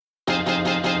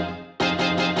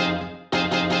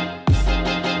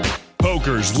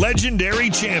Poker's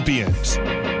legendary champions,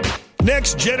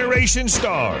 next generation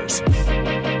stars,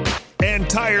 and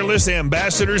tireless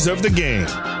ambassadors of the game,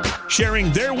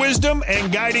 sharing their wisdom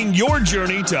and guiding your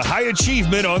journey to high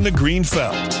achievement on the green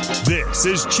felt. This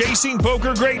is Chasing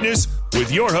Poker Greatness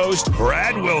with your host,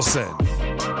 Brad Wilson.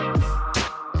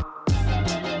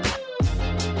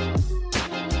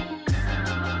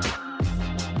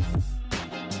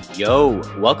 Yo,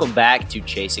 welcome back to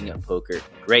Chasing Poker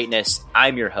Greatness.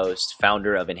 I'm your host,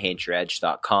 founder of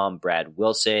EnhanceYourEdge.com, Brad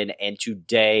Wilson, and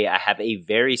today I have a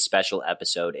very special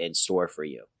episode in store for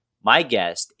you. My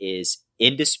guest is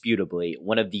indisputably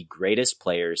one of the greatest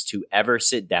players to ever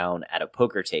sit down at a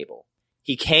poker table.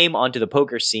 He came onto the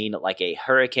poker scene like a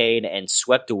hurricane and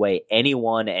swept away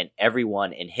anyone and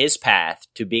everyone in his path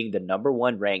to being the number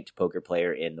one ranked poker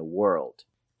player in the world.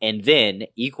 And then,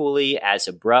 equally as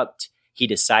abrupt, he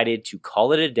decided to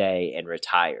call it a day and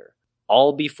retire,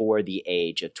 all before the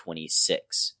age of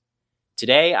 26.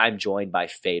 Today, I'm joined by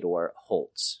Fedor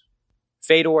Holz.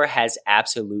 Fedor has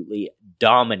absolutely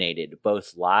dominated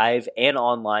both live and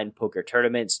online poker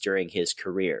tournaments during his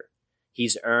career.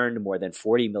 He's earned more than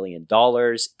 $40 million,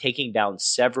 taking down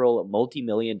several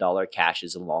multi-million dollar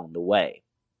cashes along the way.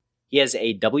 He has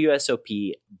a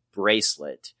WSOP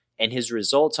bracelet, and his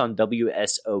results on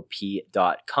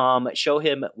WSOP.com show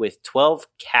him with 12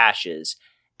 cashes,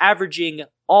 averaging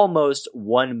almost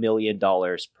 $1 million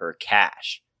per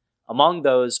cash. Among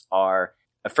those are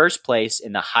a first place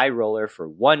in the high roller for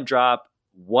one drop,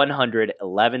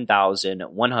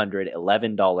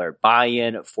 $111,111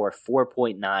 buy-in for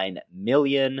 $4.9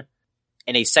 million,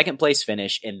 and a second place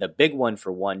finish in the big one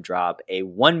for one drop, a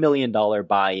 $1 million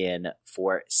buy-in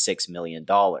for $6 million.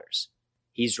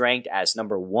 He's ranked as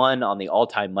number one on the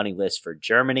all-time money list for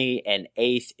Germany and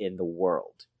 8th in the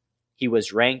world. He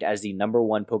was ranked as the number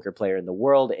one poker player in the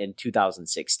world in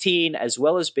 2016, as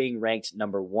well as being ranked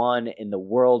number one in the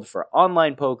world for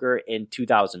online poker in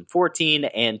 2014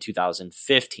 and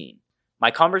 2015. My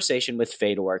conversation with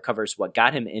Fedor covers what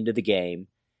got him into the game,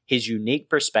 his unique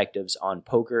perspectives on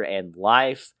poker and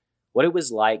life, what it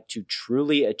was like to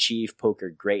truly achieve poker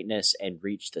greatness and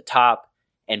reach the top,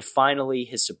 and finally,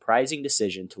 his surprising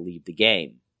decision to leave the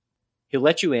game. He'll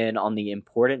let you in on the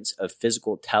importance of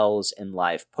physical tells in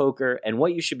live poker and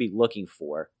what you should be looking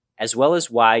for, as well as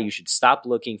why you should stop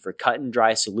looking for cut and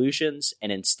dry solutions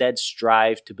and instead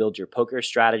strive to build your poker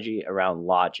strategy around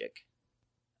logic.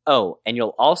 Oh, and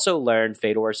you'll also learn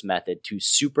Fedor's method to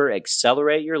super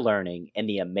accelerate your learning and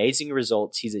the amazing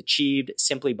results he's achieved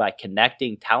simply by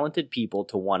connecting talented people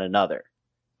to one another.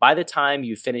 By the time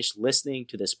you finish listening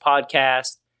to this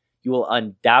podcast, you will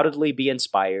undoubtedly be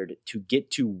inspired to get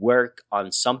to work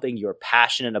on something you're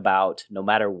passionate about, no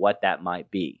matter what that might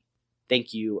be.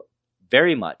 Thank you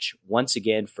very much once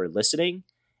again for listening.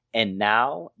 And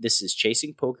now, this is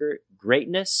Chasing Poker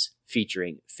Greatness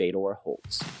featuring Fedor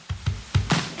Holz.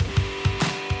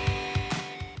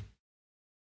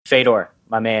 Fedor,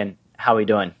 my man, how are we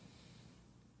doing?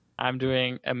 I'm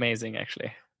doing amazing,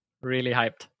 actually. Really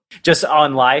hyped. Just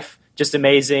on life, just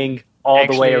amazing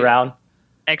the way around.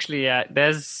 Actually, yeah,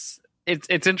 it's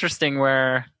interesting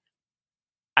where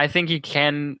I think you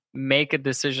can make a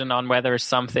decision on whether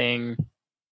something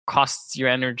costs you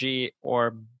energy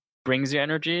or brings you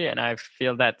energy, and I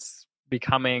feel that's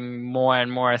becoming more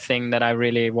and more a thing that I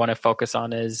really want to focus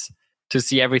on, is to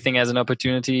see everything as an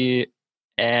opportunity,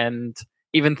 and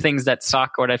even things that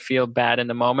suck or that feel bad in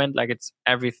the moment, like it's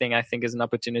everything I think is an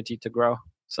opportunity to grow.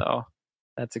 So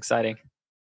that's exciting.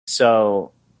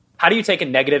 So how do you take a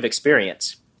negative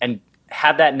experience and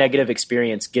have that negative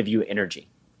experience give you energy?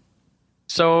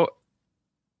 So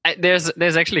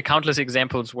there's actually countless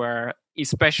examples where,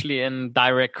 especially in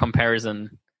direct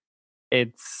comparison,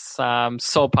 it's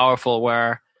so powerful,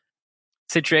 where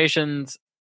situations,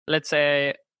 let's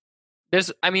say,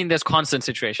 there's constant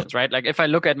situations, right? Like if I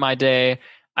look at my day,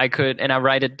 I could, and I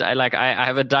write it, I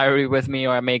have a diary with me,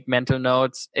 or I make mental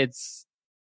notes. It's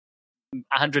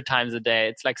 100 times a day.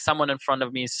 It's like someone in front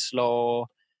of me is slow.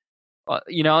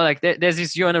 Like there's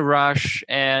this, you're in a rush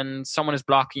and someone is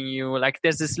blocking you. Like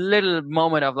there's this little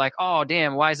moment of like, oh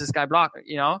damn, why is this guy blocking?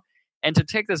 And to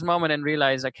take this moment and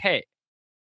realize like, hey,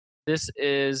 this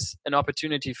is an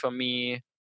opportunity for me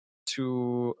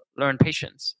to learn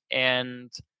patience. And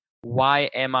why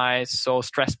am I so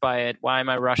stressed by it? Why am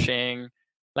I rushing?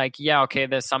 Like, yeah, okay,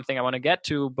 there's something I want to get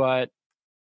to, but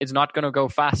it's not going to go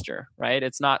faster, right?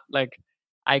 It's not like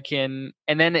I can,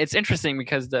 and then it's interesting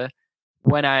because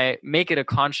when I make it a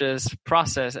conscious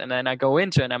process and then I go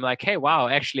into it and I'm like, hey, wow,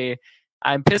 actually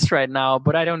I'm pissed right now,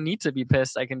 but I don't need to be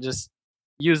pissed. I can just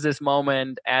use this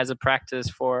moment as a practice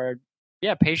for,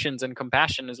 patience and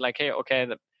compassion. Is like, hey, okay,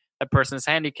 a person is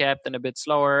handicapped and a bit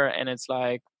slower, and it's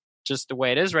like just the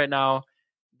way it is right now,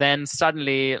 then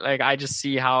suddenly like I just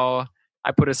see how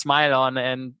I put a smile on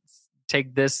and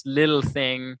take this little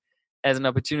thing as an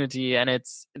opportunity. And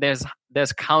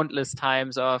there's countless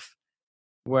times of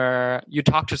where you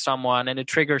talk to someone and it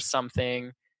triggers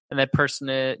something, and that person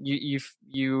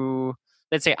you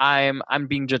let's say I'm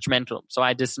being judgmental, so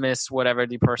I dismiss whatever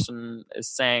the person is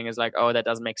saying is like, oh, that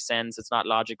doesn't make sense, it's not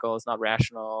logical, it's not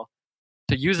rational.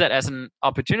 To use that as an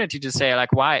opportunity to say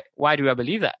like, why do I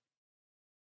believe that?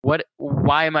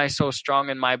 Why am I so strong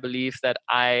in my belief that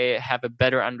I have a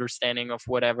better understanding of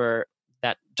whatever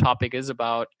that topic is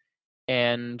about?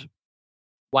 And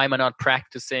why am I not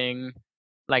practicing,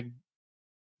 like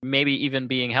maybe even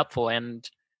being helpful and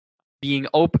being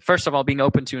open, first of all, being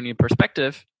open to a new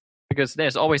perspective, because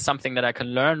there's always something that I can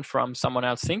learn from someone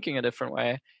else thinking a different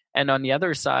way. And on the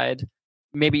other side,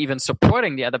 maybe even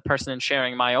supporting the other person and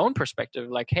sharing my own perspective,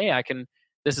 like, hey,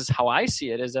 this is how I see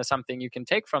it. Is there something you can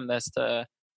take from this to,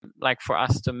 like, for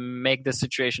us to make this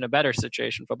situation a better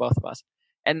situation for both of us?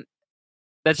 And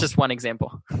that's just one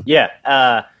example.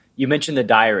 Yeah. You mentioned the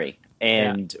diary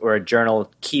or a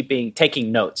journal,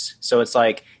 taking notes. So it's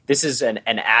like, this is an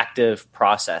active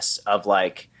process of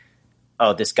like,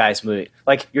 oh, this guy's moving.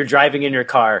 Like you're driving in your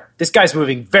car, this guy's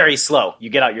moving very slow. You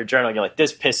get out your journal and you're like,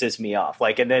 this pisses me off.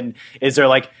 Like, and then is there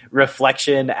like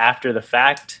reflection after the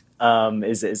fact?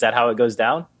 Is that how it goes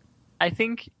down? I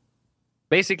think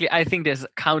there's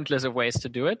countless of ways to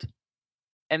do it.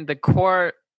 And the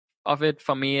core of it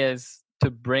for me is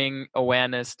to bring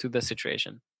awareness to the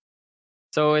situation.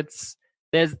 So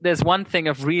there's one thing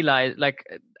of realize, like,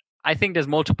 I think there's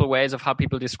multiple ways of how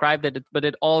people describe it, but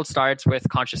it all starts with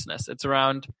consciousness. It's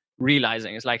around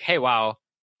realizing. It's like, hey, wow,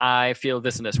 I feel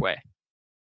this in this way.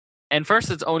 And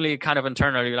first it's only kind of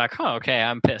internal. You're like, oh, okay,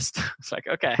 I'm pissed. It's like,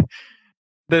 okay.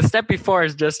 The step before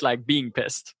is just like being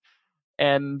pissed.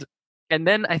 And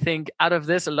then I think out of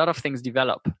this, a lot of things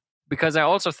develop. Because I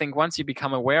also think once you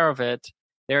become aware of it,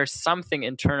 there's something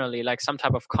internally, like some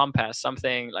type of compass,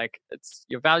 something like it's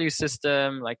your value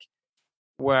system, like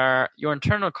where your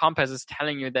internal compass is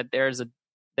telling you that there's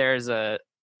a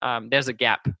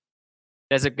gap.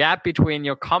 There's a gap between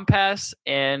your compass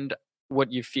and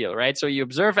what you feel, right? So you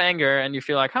observe anger and you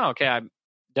feel like, oh, okay, I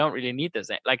don't really need this.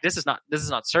 Like this is not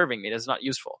serving me. This is not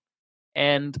useful.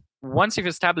 And once you've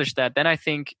established that, then I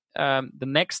think the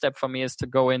next step for me is to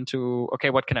go into, okay,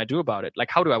 what can I do about it?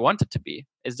 Like, how do I want it to be?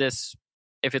 Is this,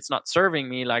 if it's not serving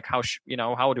me, like how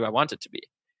do I want it to be?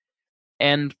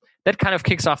 And that kind of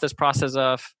kicks off this process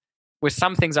of, with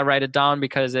some things I write it down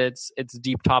because it's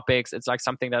deep topics. It's like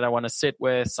something that I want to sit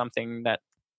with, something that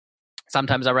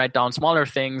sometimes I write down smaller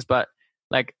things, but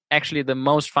like actually the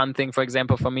most fun thing, for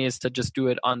example, for me is to just do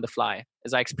it on the fly.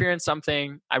 As I experience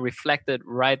something, I reflect it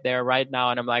right there, right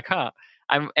now. And I'm like,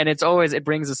 it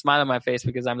brings a smile on my face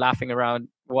because I'm laughing around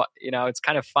it's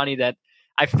kind of funny that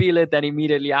I feel it. Then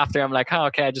immediately after I'm like, oh,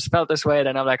 okay, I just felt this way.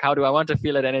 Then I'm like, how do I want to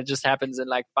feel it? And it just happens in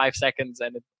like 5 seconds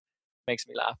and it makes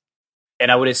me laugh.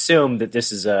 And I would assume that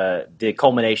this is the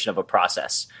culmination of a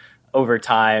process over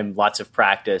time, lots of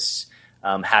practice,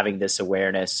 having this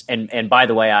awareness. And by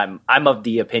the way, I'm of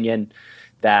the opinion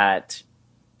that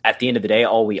at the end of the day,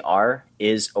 all we are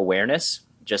is awareness.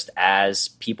 Just as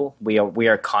people, we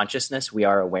are consciousness. We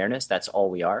are awareness. That's all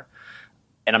we are.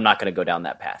 And I'm not going to go down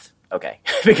that path. Okay.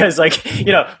 Because like,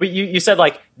 you said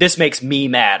like, this makes me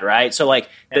mad, right? So like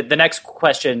the next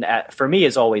question for me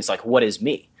is always like, what is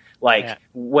me? Like,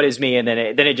 what is me? And then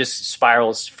it just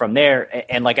spirals from there.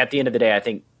 And like, at the end of the day, I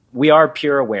think we are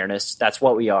pure awareness. That's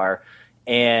what we are.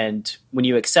 And when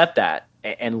you accept that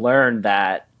and learn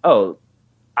that, oh,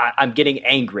 I'm getting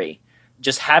angry,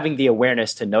 just having the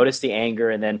awareness to notice the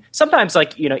anger. And then sometimes,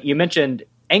 like, you mentioned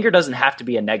anger doesn't have to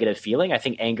be a negative feeling. I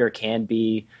think anger can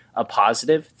be a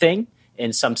positive thing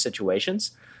in some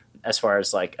situations as far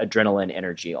as like adrenaline,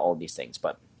 energy, all of these things.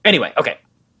 But anyway, okay.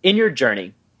 In your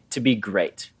journey to be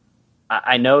great,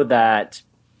 I know that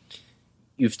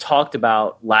you've talked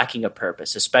about lacking a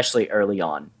purpose, especially early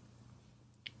on.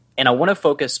 And I want to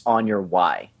focus on your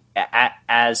why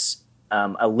as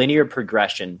a linear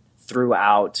progression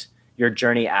throughout your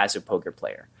journey as a poker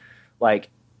player. Like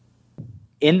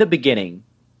in the beginning,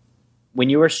 when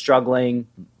you were struggling,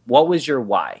 what was your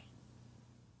why?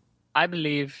 I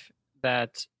believe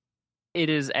that it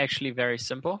is actually very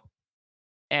simple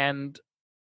and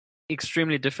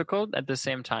extremely difficult at the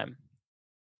same time,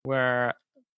 where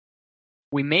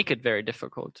we make it very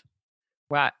difficult.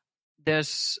 Where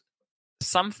there's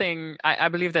something, I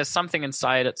believe there's something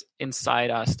inside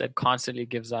us that constantly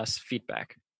gives us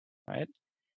feedback, right?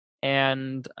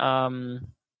 And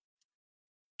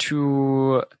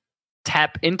to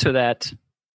tap into that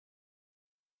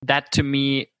to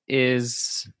me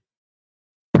is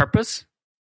purpose.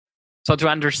 So to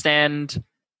understand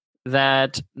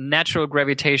that natural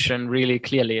gravitation really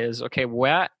clearly is, okay,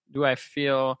 where do I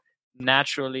feel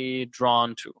naturally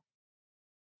drawn to?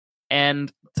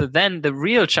 And so then the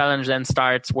real challenge then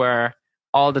starts where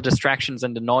all the distractions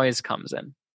and the noise comes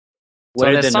in. What so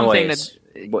are there's the something noise?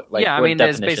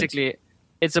 there's basically,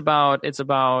 it's about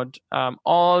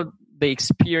all the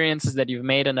experiences that you've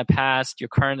made in the past, your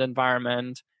current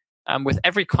environment, with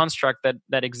every construct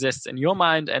that exists in your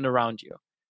mind and around you,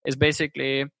 is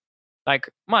basically like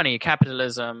money,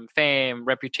 capitalism, fame,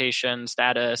 reputation,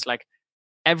 status, like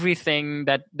everything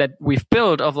that we've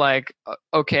built of like,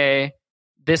 okay,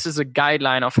 this is a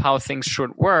guideline of how things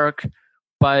should work,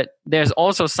 but there's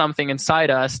also something inside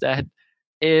us that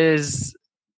is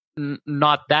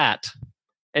not that.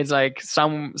 It's like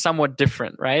somewhat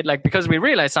different, right? Like, because we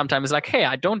realize sometimes like, hey,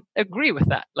 I don't agree with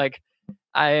that. Like,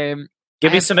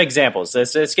 Give me some examples.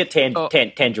 Let's get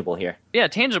tangible here. Yeah,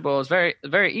 tangible is very,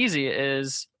 very easy.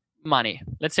 Is money.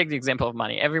 Let's take the example of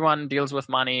money. Everyone deals with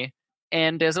money,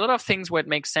 and there's a lot of things where it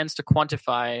makes sense to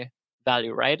quantify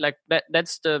value, right? Like that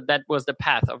was the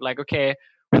path of like, okay,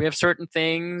 we have certain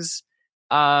things.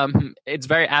 It's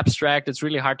very abstract. It's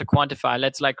really hard to quantify.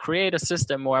 Let's like create a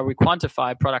system where we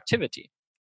quantify productivity,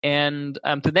 and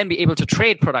to then be able to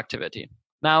trade productivity.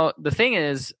 Now, the thing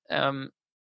is,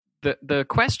 the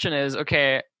question is,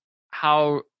 okay,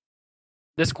 how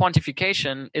this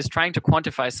quantification is trying to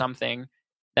quantify something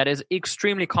that is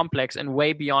extremely complex and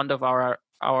way beyond of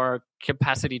our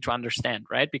capacity to understand,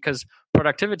 right? Because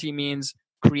productivity means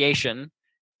creation,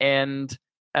 and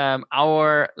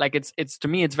it's to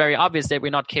me, it's very obvious that we're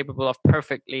not capable of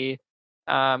perfectly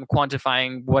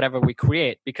quantifying whatever we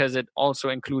create, because it also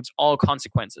includes all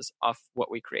consequences of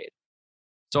what we create.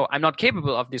 So I'm not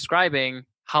capable of describing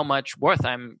how much worth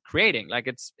I'm creating. Like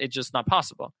it's just not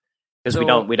possible. Because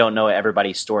we don't know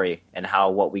everybody's story and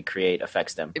how what we create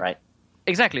affects them, right?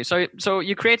 Exactly. So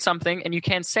you create something and you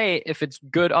can't say if it's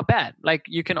good or bad. Like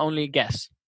you can only guess.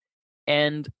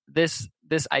 And this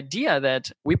idea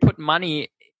that we put money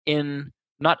in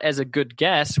not as a good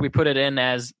guess, we put it in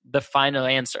as the final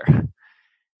answer.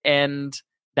 And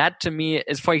that to me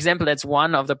is, for example, that's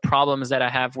one of the problems that I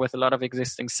have with a lot of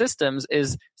existing systems,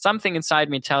 is something inside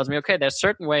me tells me, okay, there's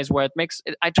certain ways where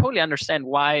I totally understand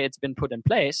why it's been put in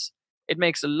place. It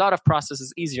makes a lot of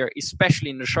processes easier, especially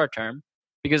in the short term,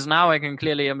 because now I can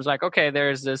clearly, I was like, okay,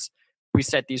 there's this, we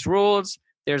set these rules,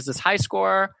 there's this high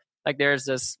score, like there's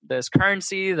this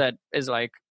currency that is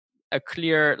like a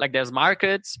clear, like there's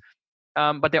markets,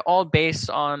 but they're all based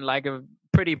on like a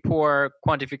pretty poor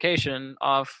quantification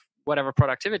of whatever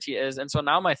productivity is. And so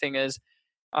now my thing is,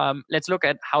 let's look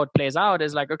at how it plays out.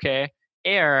 Is like, okay,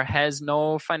 air has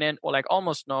no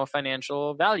almost no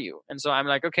financial value. And so I'm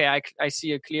like, okay, I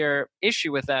see a clear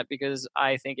issue with that, because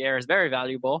I think air is very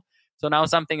valuable. So now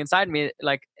something inside me,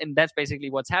 like, and that's basically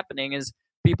what's happening, is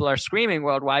people are screaming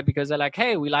worldwide because they're like,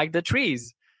 hey, we like the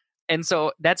trees. And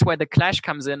so that's where the clash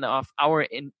comes in of our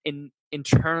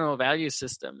internal value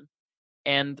system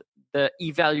and the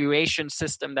evaluation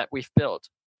system that we've built.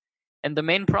 And the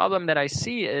main problem that I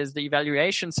see is the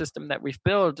evaluation system that we've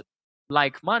built,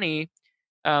 like money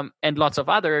and lots of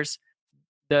others,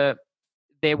 they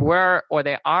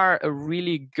are a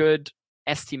really good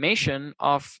estimation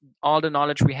of all the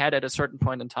knowledge we had at a certain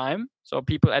point in time. So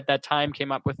people at that time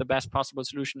came up with the best possible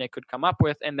solution they could come up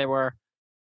with, and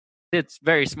it's a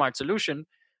very smart solution.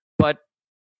 But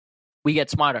we get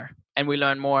smarter and we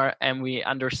learn more and we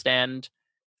understand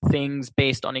things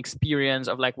based on experience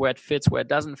of like where it fits, where it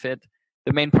doesn't fit.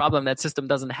 The main problem that system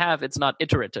doesn't have, it's not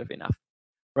iterative enough,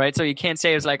 right? So you can't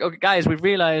say it's like, okay, guys, we've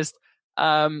realized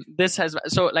this has,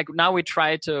 so like now we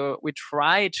try to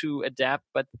adapt,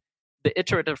 but the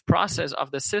iterative process of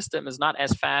the system is not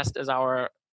as fast as our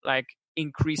like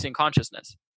increasing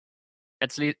consciousness.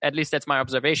 At least that's my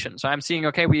observation. So I'm seeing,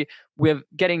 okay, we're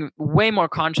getting way more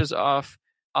conscious of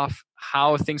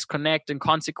how things connect and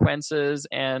consequences,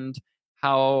 and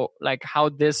how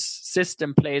this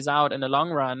system plays out in the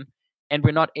long run, and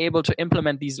we're not able to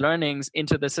implement these learnings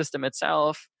into the system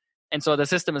itself, and so the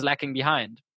system is lacking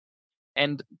behind.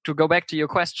 And to go back to your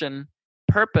question,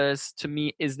 purpose to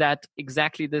me is that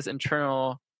exactly this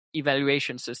internal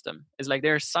evaluation system. Is like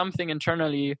there's something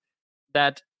internally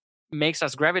that makes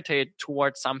us gravitate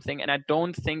towards something, and I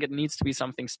don't think it needs to be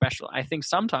something special. I think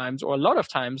sometimes, or a lot of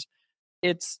times,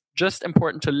 it's just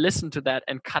important to listen to that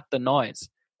and cut the noise,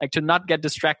 like to not get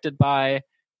distracted by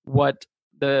what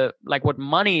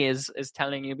money is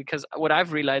telling you. Because what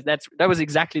I've realized, that was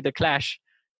exactly the clash,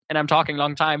 and I'm talking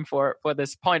long time for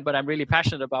this point, but I'm really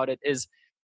passionate about it, is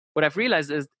what I've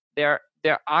realized is there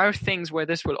are things where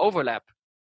this will overlap,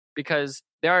 because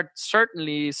there are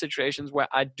certainly situations where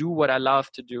I do what I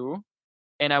love to do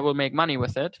and I will make money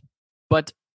with it,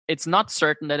 but it's not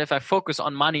certain that if I focus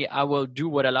on money, I will do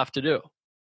what I love to do.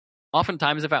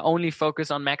 Oftentimes, if I only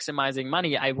focus on maximizing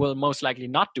money, I will most likely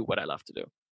not do what I love to do.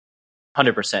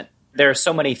 100%. There are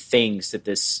so many things that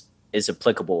this is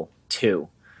applicable to.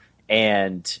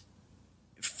 And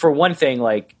for one thing,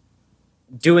 like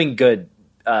doing good,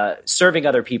 serving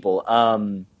other people.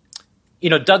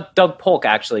 Doug Polk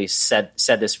actually said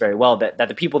this very well, that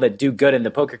the people that do good in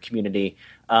the poker community,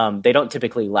 they don't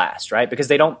typically last, right? Because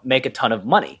they don't make a ton of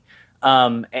money.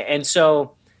 And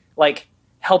so, like,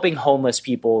 helping homeless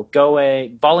people,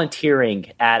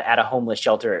 volunteering at a homeless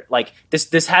shelter, like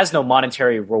this has no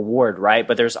monetary reward, right?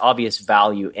 But there's obvious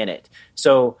value in it.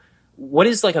 So what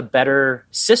is like a better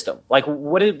system? Like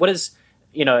what is,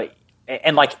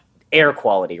 and like air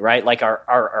quality, right? Like our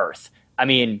Earth. I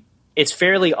mean, it's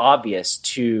fairly obvious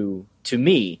to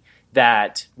me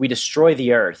that we destroy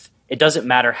the Earth. It doesn't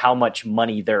matter how much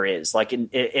money there is, like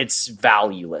it's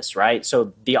valueless, right?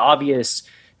 So the obvious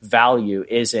value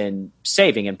is in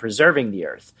saving and preserving the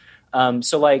Earth.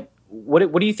 So like,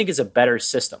 what do you think is a better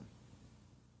system?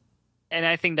 And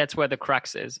I think that's where the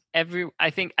crux is. I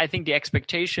think the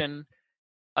expectation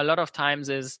a lot of times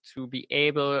is to be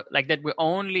able, like, that we're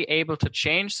only able to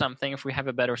change something if we have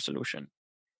a better solution.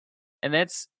 And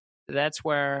that's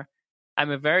where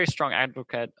I'm a very strong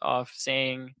advocate of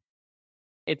saying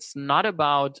it's not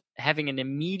about having an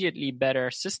immediately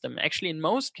better system. Actually, in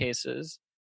most cases,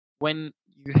 when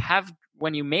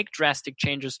you make drastic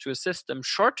changes to a system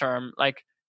short term, like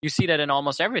you see that in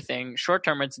almost everything, short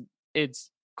term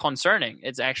it's concerning.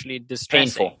 It's actually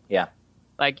distressing. Painful, yeah.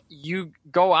 Like you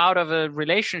go out of a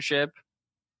relationship,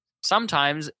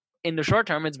 sometimes in the short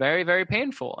term it's very, very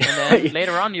painful. And then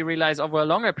later on you realize over a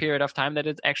longer period of time that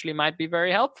it actually might be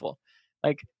very helpful.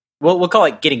 Like we'll call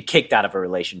it getting kicked out of a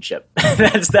relationship.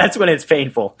 that's when it's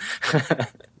painful.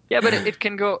 Yeah, but it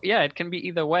can go. Yeah, it can be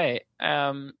either way.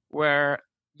 Where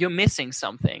you're missing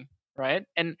something, right?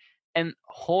 And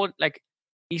hold, like,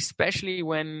 especially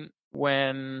when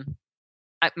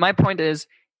my point is,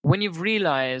 when you've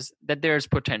realized that there's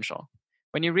potential,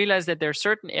 when you realize that there are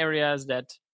certain areas that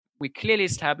we clearly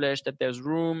established that there's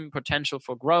room, potential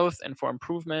for growth and for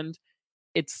improvement,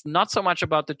 it's not so much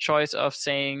about the choice of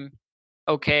saying,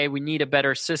 okay, we need a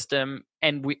better system,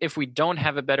 and if we don't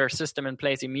have a better system in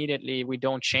place immediately, we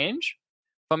don't change.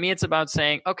 For me, it's about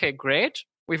saying, okay, great,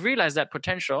 we've realized that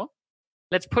potential.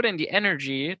 Let's put in the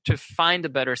energy to find a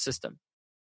better system.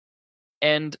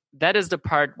 And that is the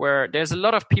part where there's a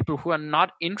lot of people who are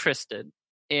not interested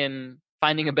in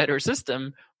finding a better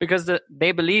system because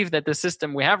they believe that the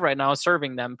system we have right now is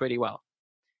serving them pretty well.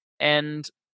 And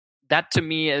that to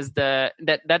me is that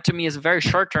to me is a very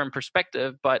short-term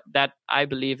perspective, but that I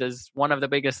believe is one of the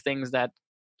biggest things that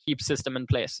keeps system in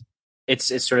place. It's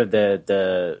sort of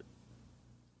the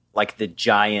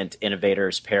giant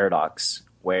innovators paradox,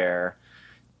 where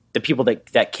the people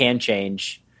that can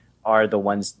change are the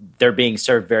ones, they're being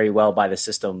served very well by the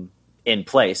system in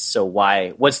place. So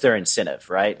what's their incentive,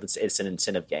 right? It's an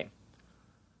incentive game.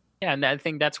 Yeah, and I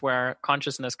think that's where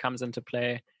consciousness comes into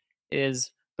play,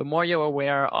 is the more you're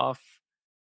aware of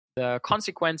the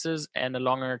consequences and a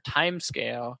longer time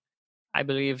scale, I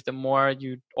believe the more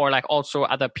or like also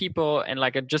other people and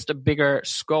like just a bigger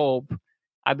scope,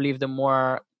 I believe the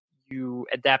more you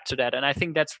adapt to that. And I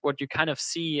think that's what you kind of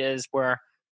see is where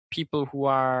people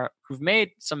who've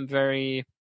made some very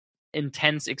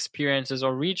intense experiences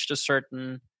or reached a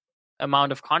certain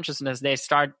amount of consciousness, they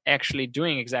start actually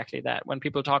doing exactly that. When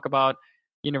people talk about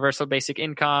universal basic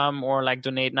income or like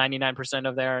donate 99%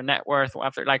 of their net worth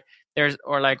after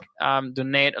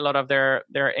donate a lot of their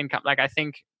income, like I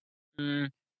think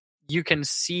you can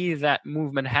see that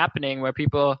movement happening where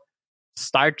people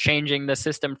start changing the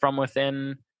system from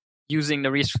within, using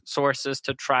the resources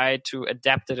to try to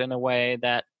adapt it in a way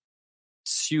that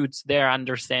suits their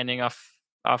understanding of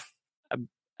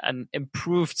an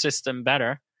improved system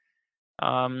better.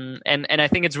 And I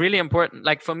think it's really important,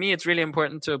 like for me, it's really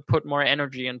important to put more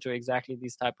energy into exactly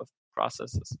these type of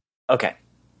processes. Okay.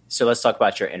 So let's talk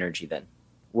about your energy then.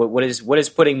 What is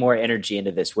putting more energy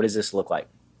into this? What does this look like?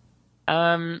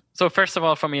 So first of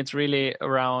all, for me, it's really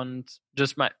around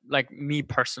just me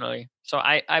personally. So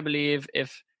I believe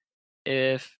if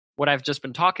what I've just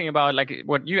been talking about, like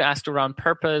what you asked around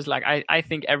purpose, like I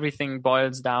think everything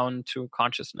boils down to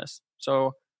consciousness.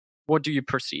 So what do you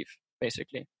perceive,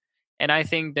 basically? And I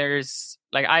think there's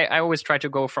like I always try to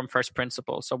go from first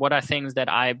principles. So what are things that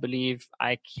I believe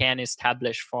I can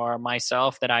establish for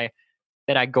myself that I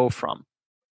go from?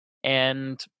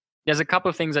 And there's a couple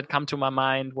of things that come to my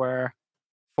mind where,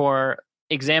 for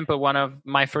example, one of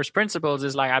my first principles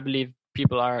is like, I believe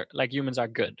humans are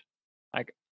good.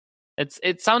 Like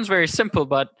it sounds very simple,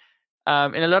 but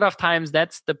in a lot of times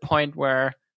that's the point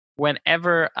where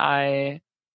whenever I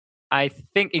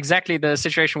think exactly the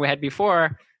situation we had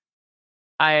before,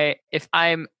 if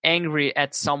I'm angry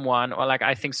at someone, or like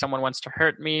I think someone wants to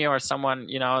hurt me, or someone,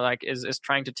 like is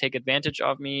trying to take advantage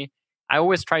of me, I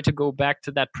always try to go back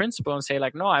to that principle and say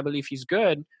like, no, I believe he's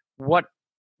good. What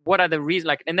are the reasons?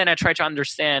 Like, and then I try to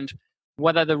understand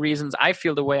what are the reasons I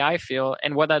feel the way I feel,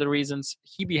 and what are the reasons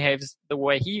he behaves the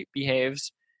way he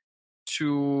behaves,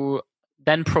 to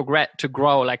then progress, to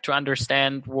grow, like to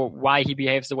understand why he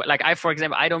behaves the way. Like for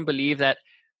example, I don't believe that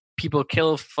people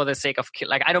kill for the sake of kill.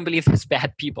 Like I don't believe there's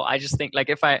bad people. I just think like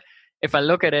if I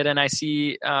look at it and I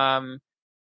see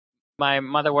my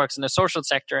mother works in the social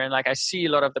sector, and like I see a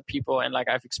lot of the people, and like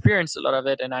I've experienced a lot of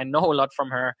it, and I know a lot from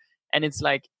her, and it's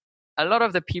like a lot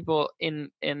of the people in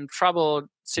troubled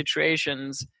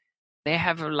situations, they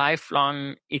have a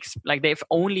lifelong like they've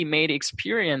only made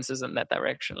experiences in that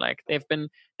direction. Like they've been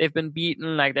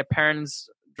beaten, like their parents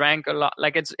drank a lot,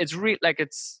 like it's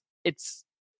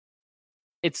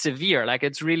severe, like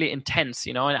it's really intense,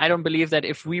 and I don't believe that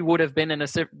if we would have been in a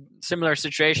similar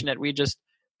situation, that we just,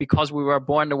 because we were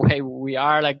born the way we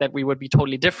are, like that we would be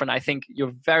totally different. I think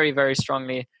you're very, very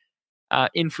strongly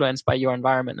influenced by your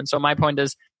environment. And so my point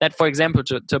is that, for example,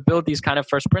 to build these kind of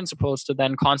first principles, to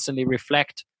then constantly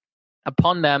reflect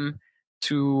upon them,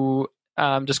 to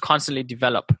just constantly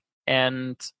develop.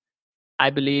 And I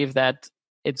believe that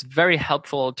it's very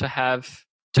helpful to have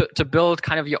to build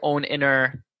kind of your own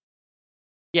inner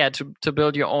to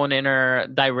build your own inner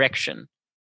direction,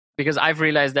 because I've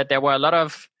realized that there were a lot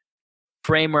of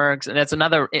frameworks, and that's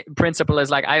another principle, is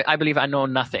like I believe I know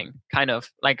nothing, kind of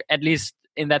like, at least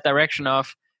in that direction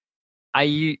of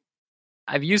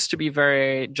I've used to be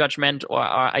very judgmental, or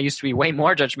I used to be way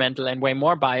more judgmental and way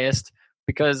more biased,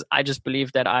 because I just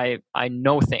believe that I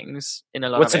know things in a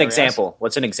lot What's of areas. Example?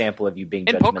 What's an example of you being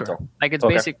in judgmental? Poker. Like it's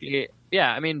basically,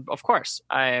 I mean, of course,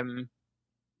 I'm,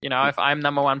 if I'm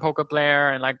number one poker player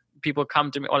and like people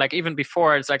come to me, or like even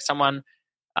before, it's like someone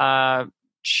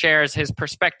shares his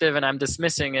perspective and I'm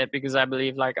dismissing it because I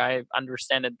believe like I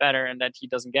understand it better and that he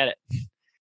doesn't get it.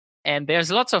 And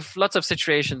there's lots of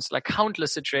situations, like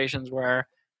countless situations, where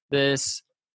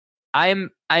I'm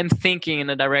thinking in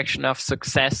the direction of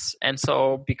success, and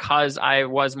so because I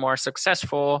was more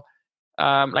successful,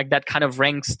 like that kind of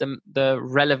ranks the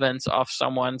relevance of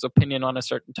someone's opinion on a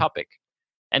certain topic.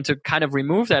 And to kind of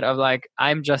remove that of like,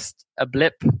 I'm just a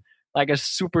blip, like a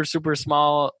super, super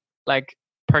small like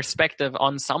perspective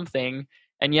on something,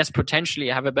 and yes,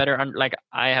 potentially I have a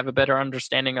better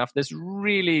understanding of this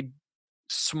really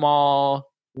small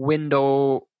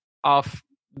window of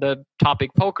the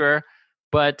topic poker,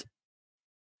 but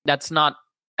that's not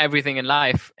everything in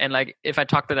life. And like if I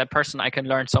talk to that person, I can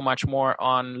learn so much more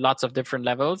on lots of different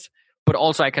levels, but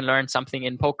also I can learn something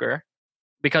in poker,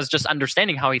 because just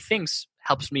understanding how he thinks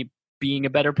helps me being a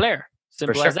better player.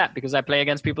 Simple as that, because I play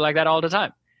against people like that all the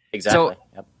time. Exactly.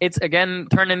 So it's, again,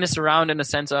 turning this around in the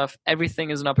sense of everything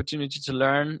is an opportunity to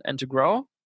learn and to grow,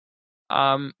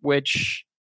 which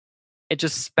it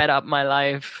just sped up my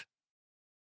life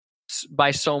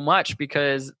by so much,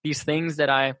 because these things that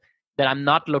I'm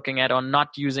not looking at or not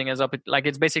using as like,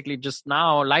 it's basically just,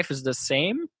 now life is the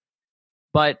same,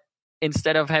 but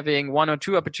instead of having 1 or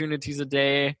 2 opportunities a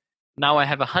day, now I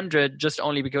have 100, just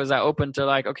only because I opened to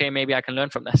like, okay, maybe I can learn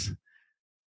from this.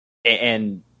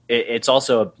 And it's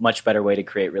also a much better way to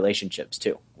create relationships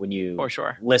too, when you For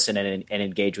sure. listen and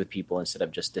engage with people instead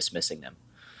of just dismissing them.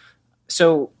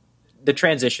 So the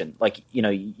transition, like,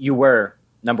 you were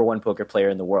number one poker player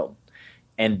in the world,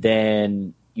 and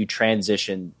then you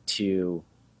transitioned to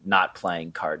not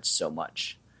playing cards so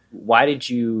much. Why did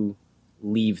you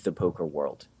leave the poker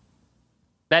world?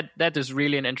 That is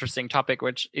really an interesting topic,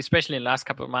 which especially in the last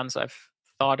couple of months I've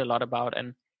thought a lot about.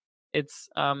 And it's,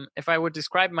 if I would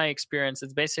describe my experience,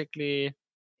 it's basically,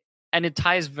 and it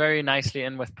ties very nicely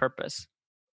in with purpose.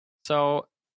 So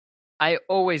I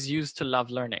always used to love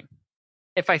learning.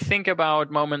 If I think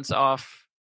about moments of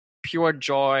pure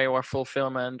joy or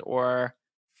fulfillment or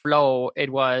flow, it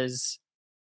was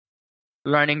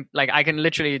learning. Like I can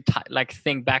literally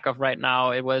think back of right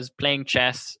now, it was playing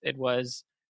chess, it was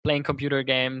playing computer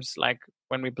games, like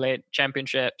when we played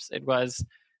championships, it was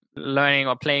learning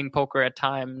or playing poker at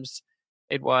times,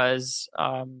 it was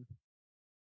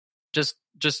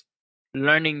just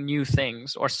learning new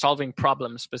things or solving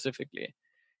problems specifically.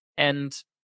 And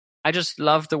I just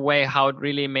love the way how it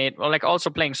really made, or like also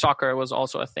playing soccer was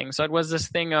also a thing. So it was this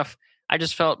thing of, I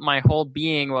just felt my whole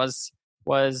being was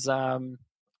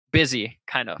busy,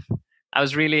 kind of. I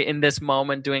was really in this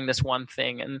moment doing this one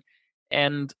thing.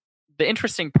 And the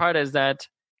interesting part is that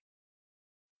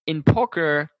in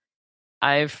poker,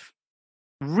 I've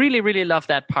really, really loved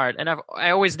that part. And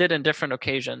I always did in different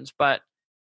occasions, but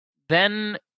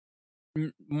then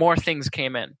more things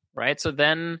came in, right? So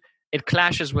then it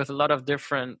clashes with a lot of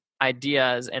different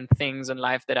ideas and things in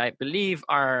life that I believe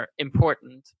are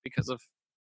important because of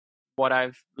what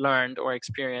I've learned or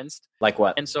experienced. Like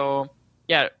what? And so,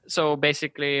 yeah, so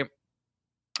basically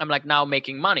I'm like now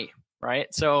making money, right?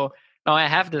 So now I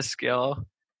have this skill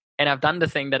and I've done the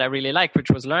thing that I really liked, which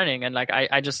was learning. And like,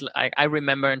 I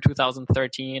remember in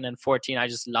 2013 and 14, I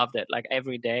just loved it. Like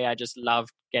every day I just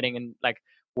loved getting in, like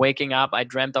waking up. I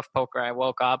dreamt of poker. I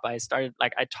woke up, I started,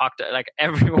 like, I talked to, like,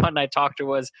 everyone I talked to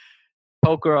was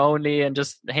poker only and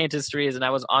just hand histories. And I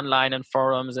was online and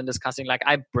forums and discussing, like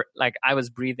I was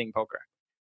breathing poker.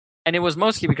 And it was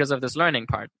mostly because of this learning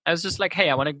part. I was just like, hey,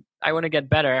 I want to get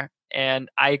better. And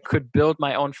I could build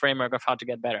my own framework of how to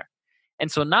get better.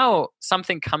 And so now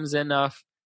something comes in of,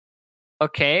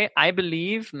 okay, I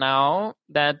believe now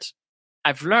that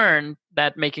I've learned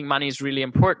that making money is really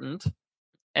important.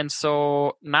 And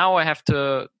so now I have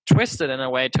to twist it in a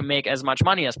way to make as much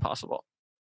money as possible.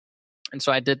 And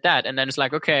so I did that. And then it's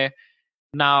like, okay,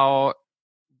 now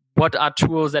what are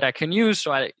tools that I can use?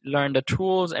 So I learned the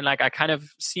tools and like I kind of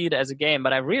see it as a game.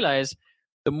 But I realize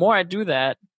the more I do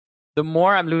that, the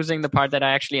more I'm losing the part that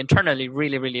I actually internally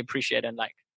really, really appreciate and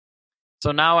like.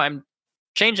 So now I'm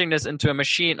changing this into a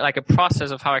machine, like a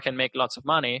process of how I can make lots of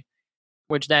money,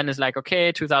 which then is like,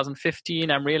 okay,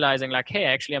 2015, I'm realizing like, hey,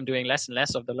 actually I'm doing less and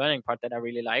less of the learning part that I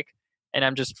really like. And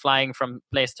I'm just flying from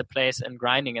place to place and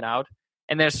grinding it out.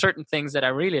 And there's certain things that I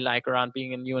really like around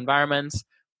being in new environments.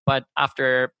 But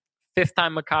after 5th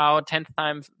time Macau, 10th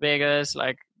time Vegas,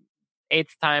 like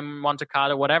 8th time Monte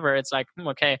Carlo, whatever, it's like,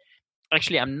 okay,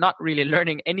 actually I'm not really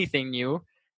learning anything new.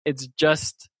 It's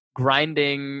just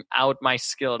grinding out my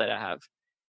skill that I have.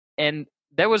 And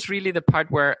that was really the part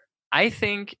where I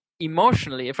think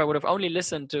emotionally, if I would have only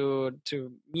listened to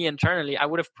me internally, I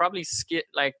would have probably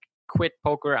quit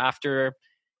poker after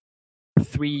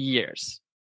 3 years.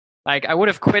 Like I would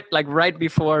have quit like right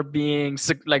before being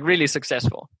like really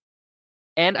successful.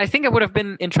 And I think I would have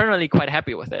been internally quite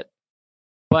happy with it.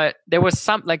 But there was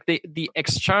some like the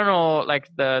external, like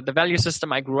the value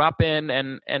system I grew up in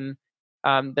and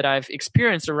that I've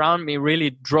experienced around me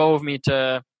really drove me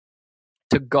to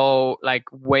go like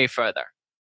way further.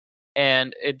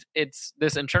 And it's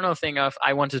this internal thing of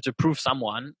I wanted to prove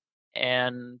someone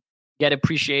and get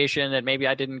appreciation that maybe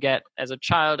I didn't get as a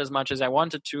child as much as I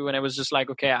wanted to. And it was just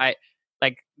like, okay, I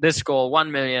like this goal,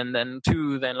 1 million, then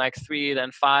 2, then like 3,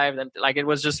 then 5, then like it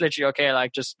was just literally, okay,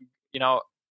 like just,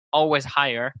 always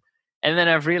higher. And then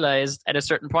I've realized at a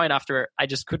certain point after I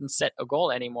just couldn't set a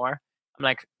goal anymore, I'm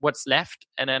like, what's left?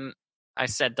 And then I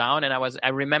sat down and I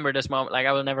remember this moment, like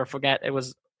I will never forget.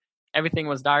 Everything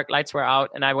was dark, lights were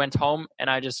out, and I went home and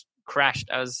I just crashed.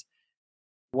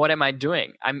 What am I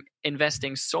doing? I'm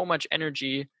investing so much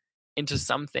energy into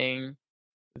something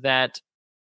that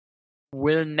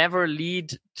will never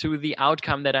lead to the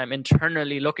outcome that I'm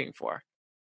internally looking for.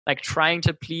 Like trying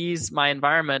to please my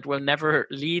environment will never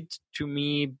lead to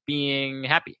me being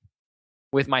happy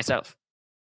with myself.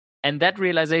 And that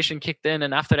realization kicked in.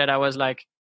 And after that, I was like,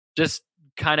 just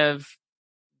kind of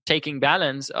taking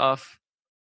balance of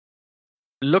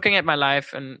looking at my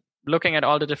life and looking at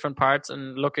all the different parts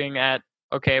and looking at,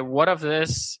 okay, what of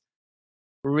this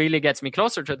really gets me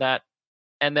closer to that?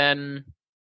 And then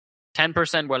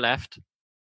 10% were left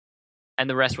and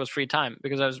the rest was free time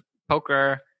because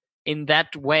poker in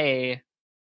that way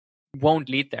won't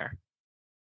lead there.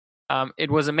 It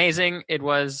was amazing. It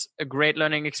was a great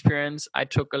learning experience. I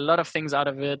took a lot of things out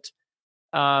of it.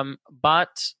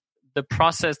 But the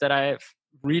process that I've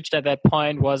reached at that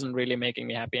point wasn't really making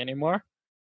me happy anymore.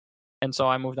 And so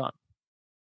I moved on.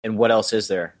 And what else is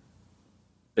there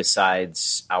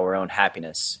besides our own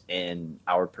happiness in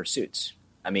our pursuits?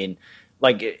 I mean,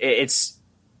 like it's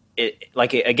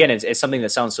something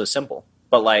that sounds so simple,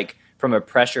 but like from a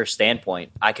pressure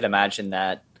standpoint, I could imagine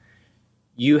that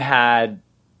you had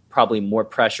probably more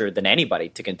pressure than anybody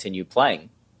to continue playing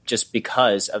just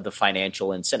because of the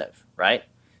financial incentive, right?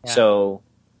 Yeah. So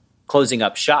closing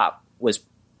up shop was,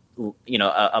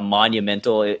 a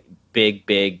monumental, big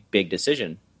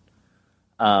decision.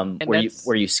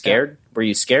 Were you scared? Yeah. Were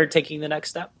you scared taking the next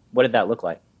step? What did that look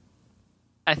like?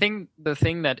 I think the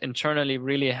thing that internally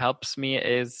really helps me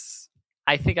is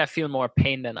I think I feel more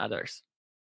pain than others.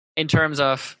 In terms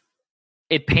of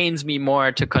it pains me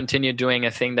more to continue doing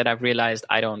a thing that I've realized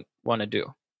I don't want to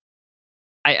do.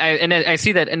 I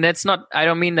see that, and that's not. I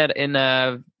don't mean that in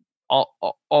a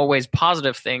always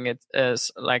positive thing. It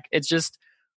is like it's just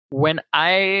when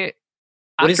I.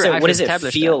 What does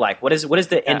it feel like? What is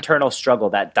the internal struggle?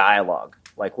 That dialogue,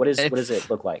 like what does it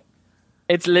look like?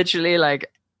 It's literally like,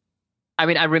 I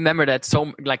mean, I remember that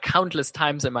countless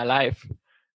times in my life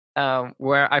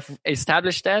where I've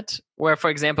established that. Where,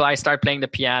 for example, I start playing the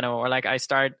piano, or like I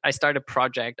start a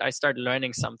project, I start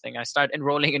learning something, I start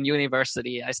enrolling in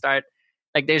university, I start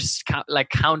like there's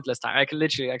countless times, like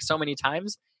literally like so many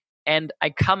times, and I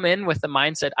come in with the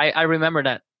mindset. I remember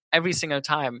that every single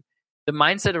time. The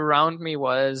mindset around me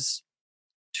was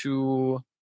to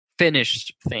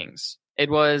finish things. It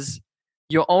was,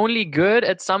 you're only good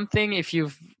at something if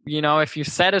you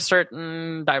set a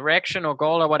certain direction or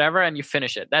goal or whatever and you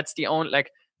finish it. That's the only, like,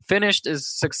 finished is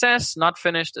success, not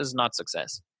finished is not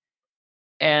success.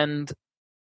 And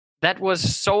that was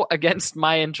so against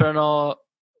my internal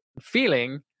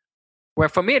feeling, where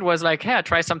for me it was like, hey, I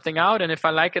try something out, and if I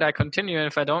like it, I continue, and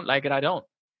if I don't like it, I don't.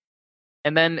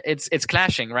 And then it's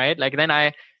clashing, right? Like then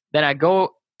I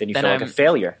go. Then you feel like a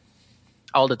failure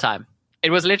all the time. It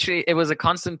was a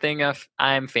constant thing of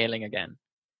I'm failing again.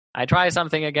 I try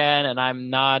something again and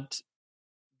I'm not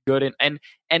good in,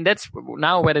 and that's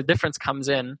now where the difference comes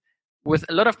in. With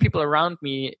a lot of people around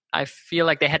me, I feel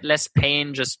like they had less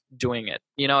pain just doing it.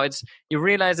 You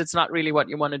realize it's not really what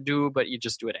you want to do, but you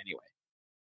just do it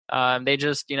anyway. They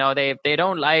just, they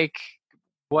don't like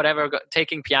whatever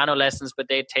taking piano lessons, but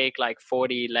they take like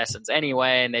 40 lessons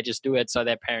anyway, and they just do it so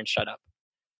their parents shut up.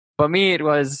 For me, it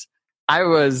was I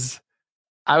was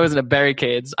in the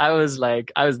barricades. I was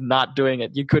not doing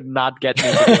it. You could not get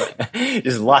me to do it.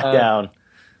 Just locked down.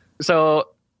 So,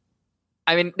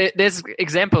 I mean, there's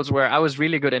examples where I was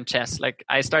really good in chess. Like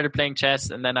I started playing chess,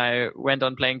 and then I went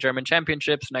on playing German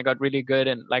championships, and I got really good.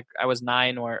 And like I was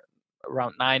 9 or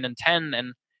around 9 and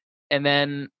 10, and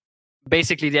then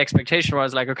basically the expectation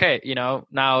was like, okay,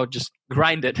 now just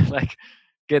grind it, like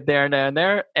get there and there and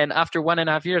there. And after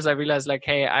 1.5 years, I realized like,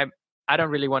 hey, I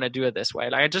don't really want to do it this way.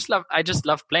 Like I just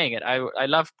love playing it. I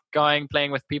loved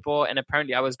playing with people, and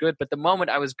apparently I was good. But the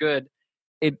moment I was good,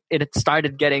 it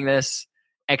started getting this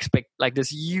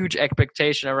this huge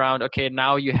expectation around, okay,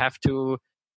 now you have to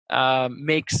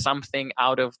make something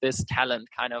out of this talent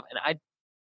kind of.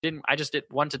 And I just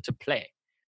wanted to play.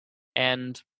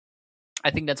 And I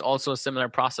think that's also a similar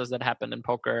process that happened in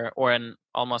poker or in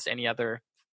almost any other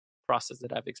process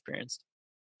that I've experienced.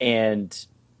 And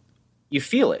you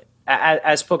feel it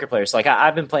as poker players. Like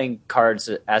I've been playing cards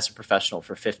as a professional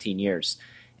for 15 years,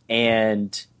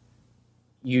 and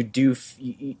you do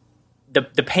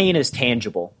the pain is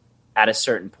tangible at a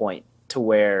certain point, to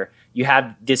where you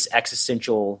have this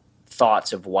existential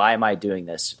thoughts of, why am I doing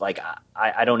this? Like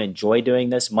I don't enjoy doing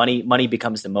this. Money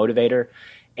becomes the motivator.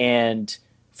 And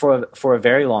for a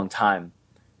very long time,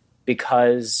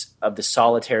 because of the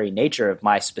solitary nature of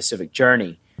my specific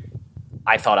journey,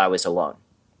 I thought I was alone.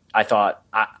 I thought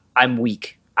I'm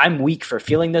weak. I'm weak for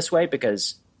feeling this way,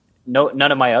 because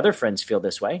none of my other friends feel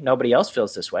this way. Nobody else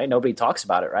feels this way. Nobody talks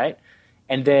about it, right?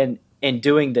 And then in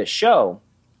doing this show,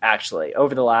 actually,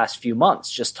 over the last few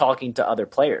months, just talking to other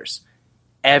players,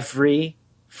 every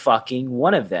fucking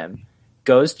one of them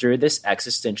goes through this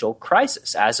existential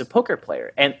crisis as a poker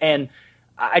player. And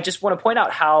I just want to point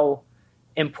out how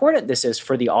important this is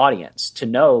for the audience to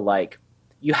know, like,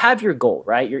 you have your goal,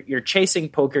 right? You're chasing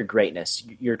poker greatness.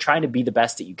 You're trying to be the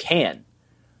best that you can.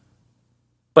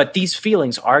 But these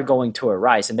feelings are going to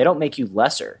arise, and they don't make you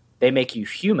lesser. They make you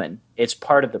human. It's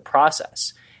part of the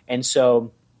process. And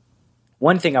so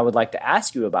one thing I would like to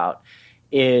ask you about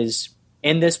is,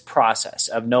 in this process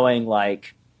of knowing,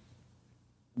 like,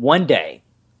 one day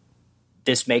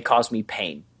this may cause me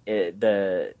pain,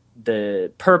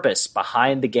 the purpose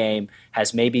behind the game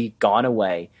has maybe gone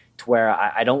away to where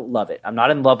I don't love it. I'm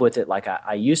not in love with it like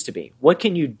I used to be. What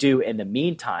can you do in the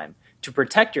meantime to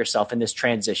protect yourself in this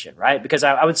transition, right? Because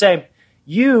I would say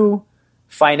you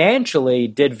financially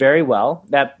did very well.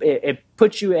 That it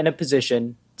puts you in a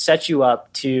position, sets you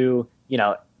up to,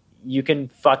 you can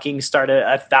fucking start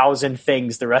 1,000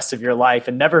 things the rest of your life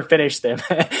and never finish them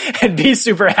and be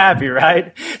super happy,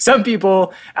 right? Some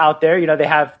people out there, they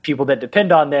have people that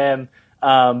depend on them.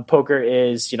 Poker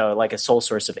is, like a sole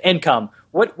source of income.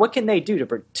 What can they do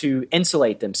to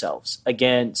insulate themselves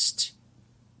against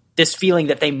this feeling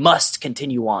that they must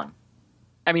continue on?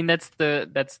 I mean, that's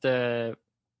the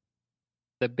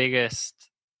biggest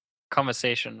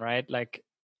conversation, right? Like,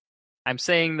 I'm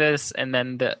saying this, and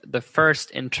then the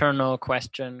first internal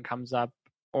question comes up,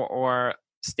 or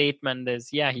statement is,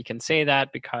 yeah, he can say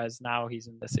that because now he's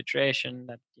in the situation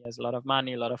that he has a lot of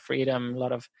money, a lot of freedom, a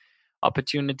lot of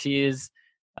opportunities.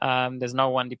 There's no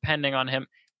one depending on him.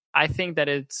 I think that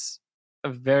it's a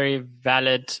very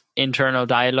valid internal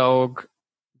dialogue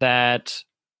that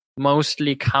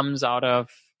mostly comes out of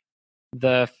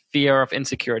the fear of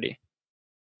insecurity.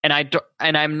 And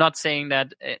I'm not saying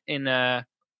that in a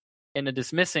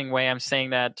dismissing way. I'm saying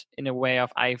that in a way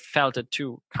of I felt it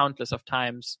too countless of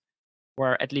times,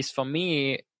 where at least for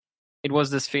me, it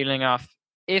was this feeling of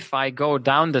if I go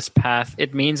down this path,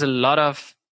 it means a lot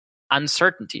of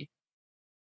uncertainty.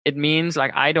 It means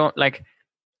like I don't like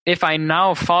if I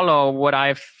now follow what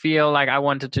I feel like I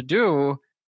wanted to do,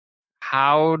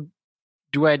 how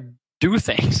do I do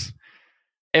things?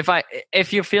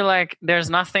 If you feel like there's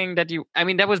nothing that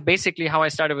that was basically how I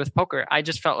started with poker. I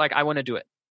just felt like I want to do it.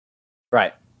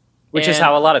 Right. Which is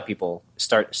how a lot of people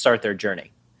start their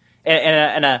journey.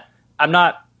 And I'm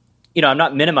not, I'm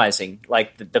not minimizing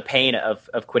like the pain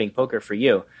of quitting poker for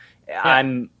you. Yeah.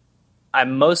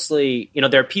 I'm mostly,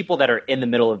 there are people that are in the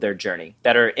middle of their journey,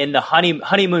 that are in the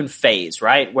honeymoon phase,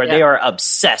 right? Where they are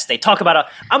obsessed. They talk about,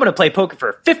 I'm going to play poker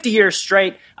for 50 years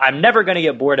straight. I'm never going to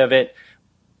get bored of it.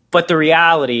 But the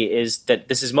reality is that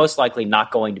this is most likely not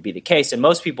going to be the case. And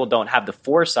most people don't have the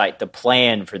foresight to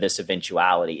plan for this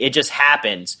eventuality. It just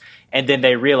happens. And then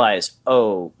they realize,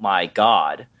 oh my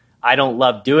God, I don't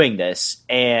love doing this.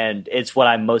 And it's what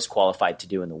I'm most qualified to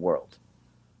do in the world.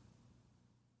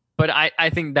 But I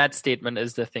think that statement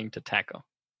is the thing to tackle.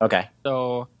 Okay.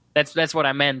 So that's what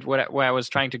I meant. Where I was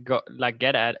trying to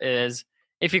get at is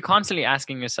if you're constantly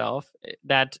asking yourself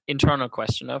that internal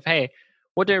question of, hey,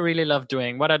 what do I really love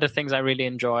doing? What are the things I really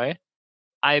enjoy?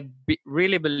 I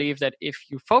really believe that if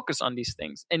you focus on these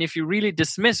things and if you really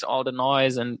dismiss all the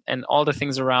noise and all the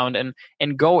things around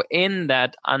and go in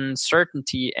that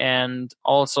uncertainty and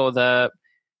also the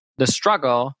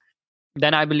struggle,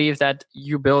 then I believe that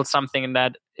you build something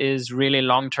that is really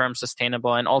long-term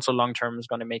sustainable and also long-term is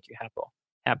going to make you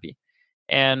happy.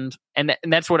 And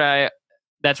that's what I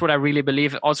really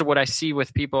believe. Also, what I see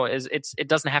with people is it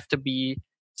doesn't have to be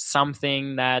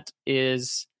something that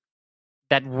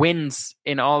wins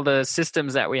in all the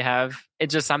systems that we have.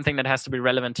 It's just something that has to be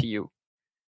relevant to you.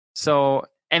 So,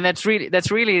 and that's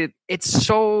really it's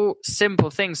so simple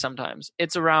things sometimes.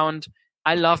 It's around,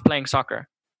 I love playing soccer.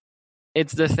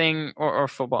 It's the thing, or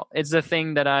football. It's the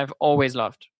thing that I've always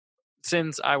loved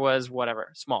since I was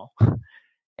small.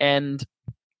 And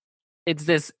it's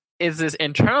this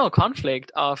internal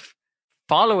conflict of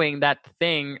following that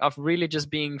thing, of really just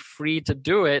being free to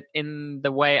do it in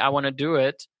the way I want to do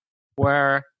it,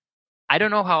 where I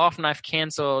don't know how often I've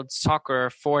canceled soccer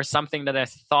for something that I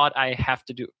thought I have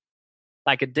to do,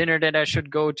 like a dinner that I should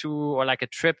go to or like a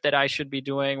trip that I should be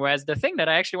doing. Whereas the thing that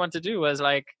I actually want to do was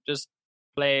like just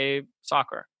play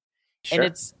soccer. Sure.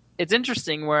 And it's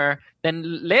interesting where then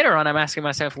later on I'm asking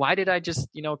myself, why did I just,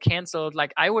 cancel?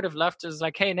 Like I would have left just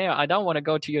like, hey, no, I don't want to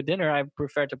go to your dinner. I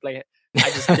prefer to play it. I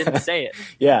just didn't say it.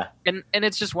 Yeah. And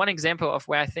it's just one example of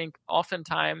where I think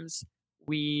oftentimes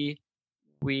we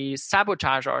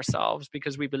sabotage ourselves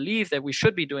because we believe that we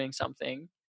should be doing something.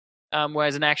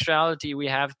 Whereas in actuality, we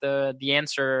have the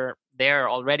answer there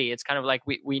already. It's kind of like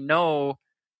we know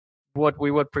what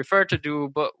we would prefer to do,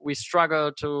 but we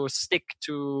struggle to stick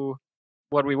to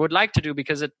what we would like to do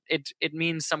because it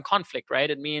means some conflict, right?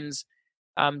 It means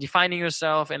defining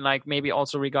yourself and like maybe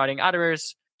also regarding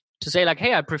others to say like,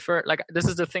 hey, I prefer, like, this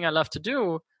is the thing I love to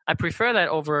do. I prefer that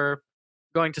over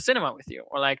going to cinema with you,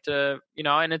 or like to,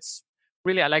 and it's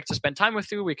really, I like to spend time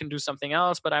with you. We can do something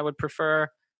else, but I would prefer,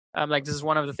 like, this is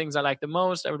one of the things I like the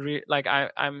most. I would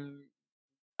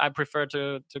I prefer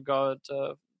to go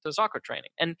to soccer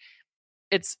training. And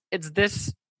it's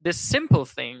this simple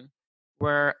thing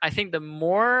where I think the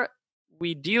more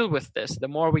we deal with this, the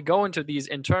more we go into these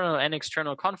internal and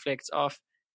external conflicts of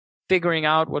figuring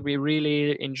out what we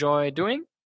really enjoy doing,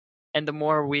 and the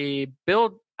more we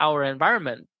build our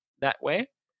environment that way,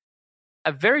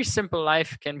 a very simple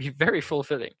life can be very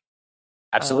fulfilling.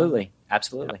 Absolutely.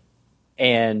 Yeah.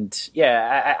 And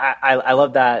yeah, I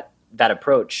love that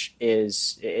approach.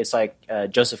 It's like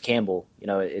Joseph Campbell,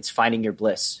 it's finding your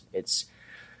bliss. It's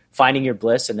finding your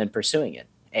bliss and then pursuing it.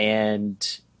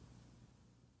 And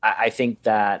I think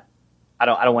that I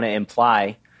don't want to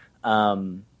imply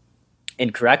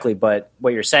incorrectly, but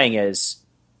what you're saying is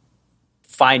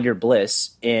find your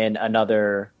bliss in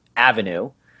another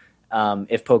avenue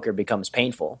if poker becomes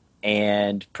painful,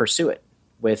 and pursue it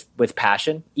with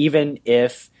passion, even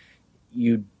if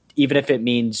it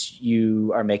means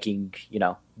you are making,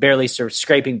 barely sort of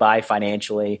scraping by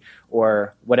financially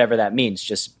or whatever that means.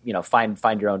 Just,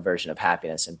 find your own version of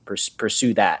happiness and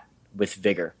pursue that with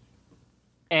vigor.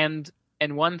 And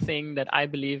one thing that I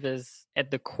believe is at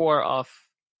the core of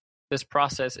this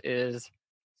process is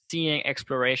seeing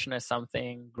exploration as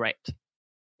something great.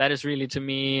 That is really, to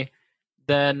me,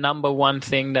 the number one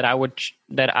thing that I would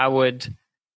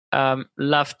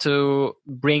love to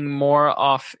bring more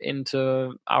of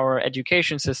into our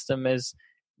education system, is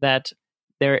that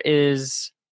there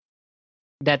is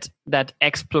that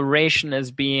exploration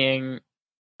is being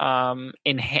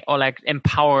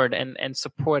empowered and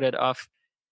supported. Of,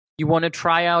 you want to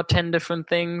try out 10 different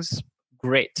things,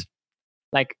 great.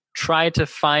 Like, try to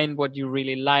find what you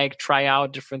really like, try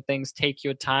out different things, take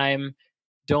your time.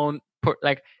 Don't put,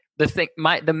 like,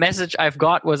 the message I've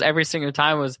got was every single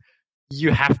time was,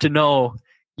 you have to know.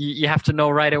 You have to know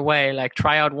right away. Like,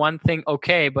 try out one thing,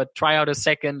 okay, but try out a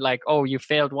second, like, oh, you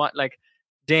failed one, like,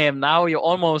 damn, now you're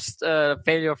almost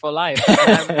failure for life.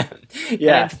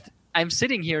 I'm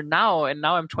sitting here now, and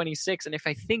now I'm 26, and if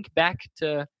I think back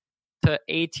to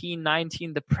 18,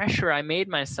 19, the pressure I made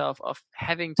myself of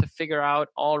having to figure out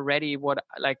already what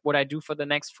I do for the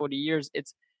next 40 years,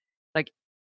 it's like,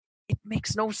 it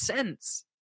makes no sense.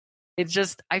 It's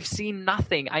just, I've seen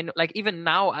nothing. I know, like, even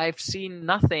now I've seen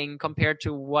nothing compared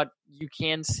to what you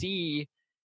can see.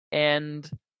 And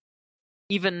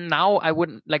even now I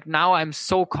wouldn't, like, now I'm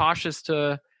so cautious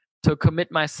to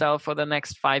commit myself for the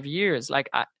next 5 years.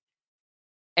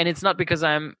 And it's not because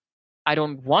I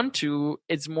don't want to,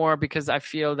 it's more because I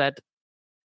feel that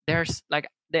there's, like,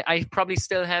 I probably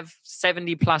still have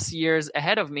 70 plus years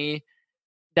ahead of me.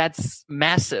 That's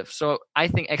massive. So I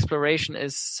think exploration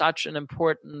is such an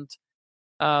important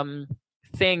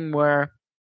thing, where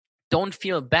don't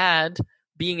feel bad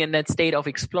being in that state of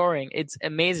exploring. It's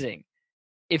amazing.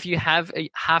 If you have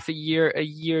half a year,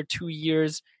 2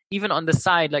 years, even on the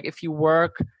side, like, if you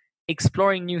work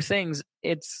exploring new things,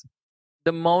 it's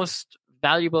the most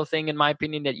valuable thing, in my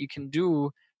opinion, that you can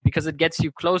do, because it gets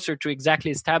you closer to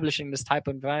exactly establishing this type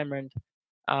of environment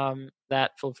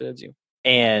that fulfills you.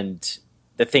 And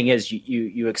the thing is,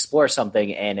 you explore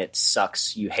something and it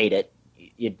sucks, you hate it,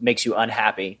 it makes you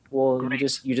unhappy. Well,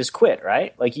 great. you just quit,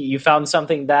 right? Like, you found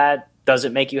something that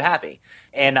doesn't make you happy.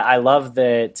 And I love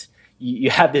that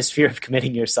you have this fear of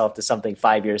committing yourself to something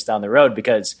 5 years down the road,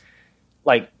 because,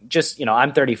 like, just,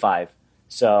 I'm 35,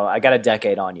 so I got a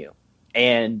decade on you.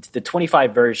 And the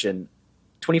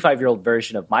 25-year-old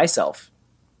version of myself,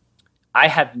 I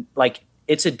have, like,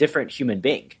 it's a different human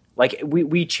being. Like,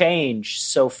 we change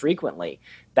so frequently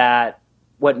that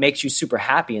what makes you super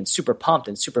happy and super pumped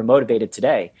and super motivated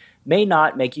today may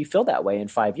not make you feel that way in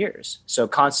 5 years. So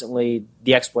constantly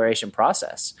the exploration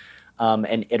process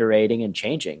and iterating and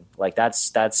changing, like,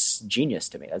 that's genius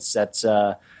to me. That's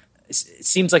it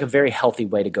seems like a very healthy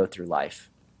way to go through life.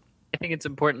 I think it's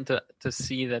important to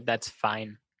see that that's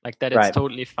fine. Like, that it's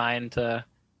totally fine to.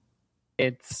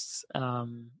 It's.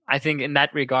 I think in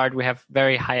that regard we have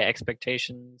very high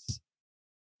expectations,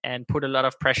 and put a lot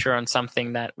of pressure on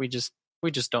something that we just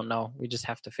don't know. We just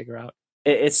have to figure out.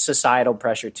 It's societal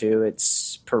pressure too.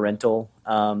 It's parental,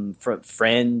 from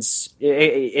friends.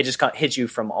 It just hits you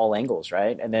from all angles,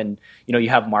 right? And then you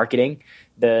have marketing,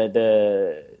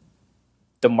 the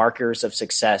markers of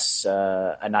success,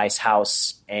 a nice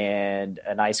house and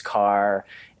a nice car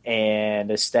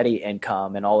and a steady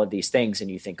income and all of these things.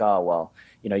 And you think, oh, well,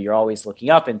 you're always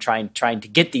looking up and trying to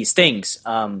get these things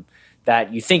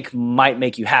that you think might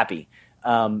make you happy.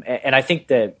 And I think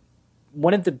that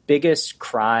one of the biggest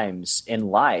crimes in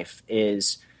life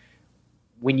is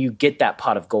when you get that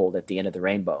pot of gold at the end of the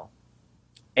rainbow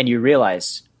and you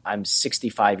realize, I'm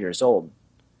 65 years old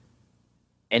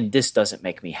and this doesn't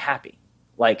make me happy.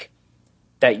 Like,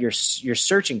 that you're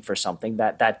searching for something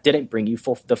that didn't bring you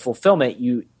the fulfillment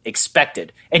you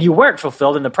expected, and you weren't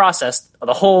fulfilled in the process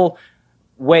the whole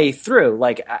way through.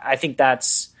 Like, I think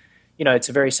that's, it's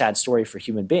a very sad story for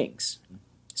human beings.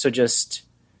 So just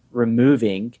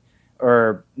removing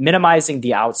or minimizing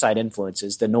the outside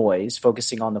influences, the noise,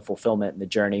 focusing on the fulfillment and the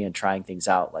journey and trying things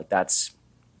out, like, that's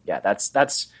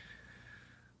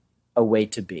a way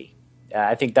to be.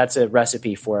 I think that's a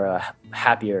recipe for a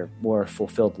happier, more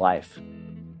fulfilled life.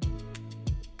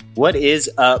 What is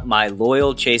up, my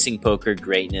loyal Chasing Poker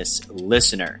Greatness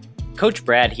listener? Coach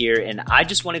Brad here, and I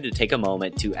just wanted to take a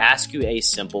moment to ask you a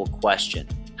simple question.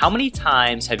 How many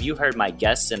times have you heard my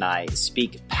guests and I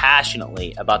speak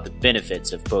passionately about the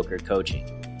benefits of poker coaching?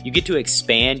 You get to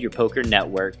expand your poker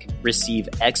network, receive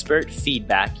expert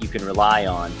feedback you can rely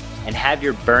on, and have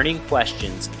your burning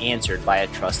questions answered by a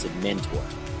trusted mentor.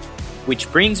 Which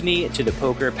brings me to the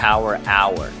Poker Power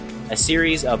Hour, a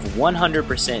series of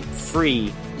 100%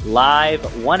 free live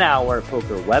 1-hour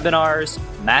poker webinars,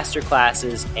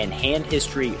 masterclasses, and hand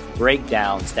history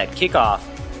breakdowns that kick off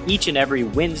each and every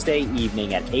Wednesday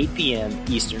evening at 8 p.m.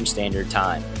 Eastern Standard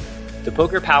Time. The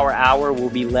Poker Power Hour will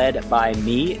be led by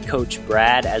me, Coach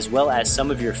Brad, as well as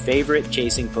some of your favorite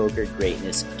Chasing Poker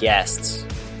Greatness guests.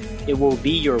 It will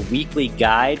be your weekly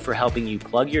guide for helping you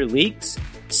plug your leaks,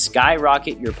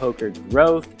 skyrocket your poker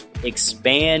growth,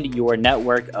 expand your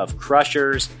network of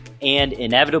crushers, and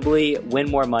inevitably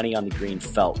win more money on the green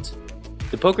felt.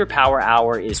 The Poker Power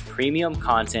Hour is premium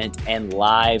content and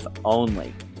live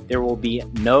only. There will be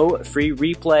no free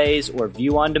replays or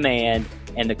view on demand,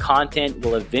 and the content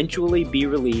will eventually be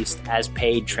released as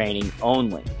paid training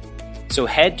only. So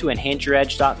head to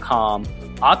enhanceyouredge.com,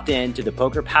 opt in to the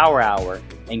Poker Power Hour,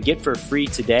 and get for free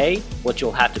today what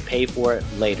you'll have to pay for it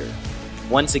later.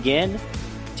 Once again,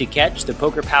 to catch the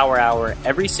Poker Power Hour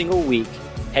every single week,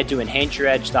 head to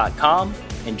enhanceyouredge.com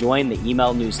and join the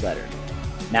email newsletter.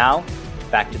 Now,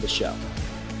 back to the show.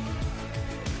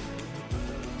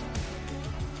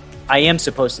 I am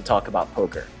supposed to talk about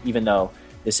poker, even though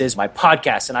this is my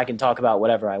podcast and I can talk about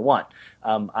whatever I want.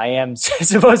 I am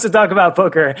supposed to talk about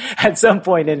poker at some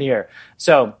point in here.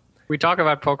 So we talk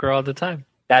about poker all the time.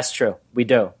 That's true. We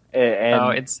do.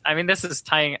 And this is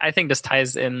tying. I think this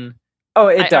ties in. Oh,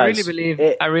 it does.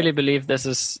 I really believe this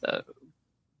is a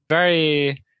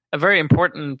very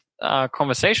important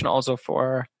conversation also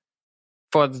for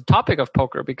the topic of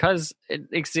poker, because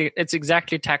it's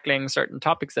exactly tackling certain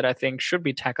topics that I think should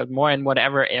be tackled more in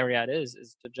whatever area it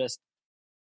is to just,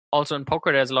 also in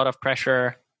poker there's a lot of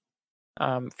pressure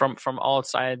from all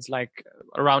sides, like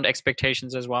around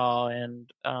expectations as well, and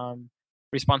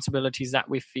responsibilities that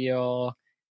we feel.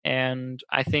 And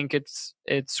I think it's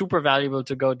super valuable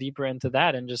to go deeper into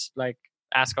that and just like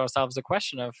ask ourselves the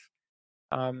question of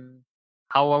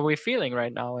how are we feeling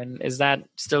right now, and is that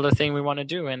still the thing we want to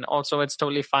do? And also, it's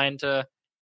totally fine to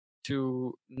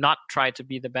not try to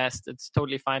be the best. It's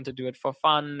totally fine to do it for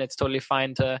fun. It's totally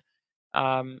fine to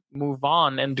move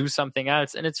on and do something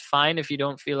else. And it's fine if you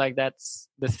don't feel like that's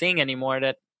the thing anymore,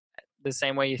 that the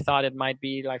same way you thought it might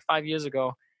be like 5 years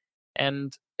ago.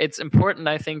 And it's important,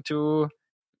 I think, to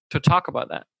talk about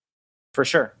that. For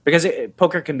sure, because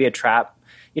poker can be a trap.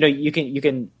 You know, you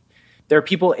can. There are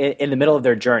people in the middle of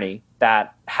their journey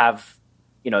that have,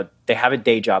 they have a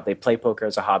day job. They play poker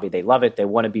as a hobby. They love it. They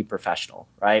want to be professional,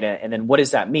 right? And then what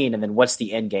does that mean? And then what's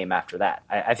the end game after that?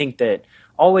 I think that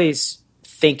always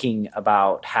thinking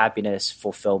about happiness,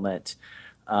 fulfillment,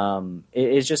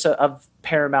 is just of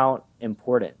paramount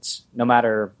importance, no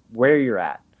matter where you're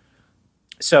at.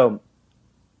 So,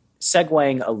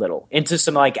 segueing a little into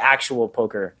some like actual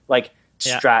poker, like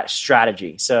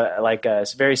strategy. So, like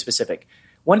it's very specific.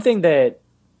 One thing that,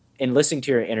 in listening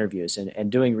to your interviews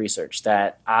and doing research,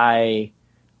 that I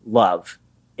love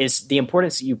is the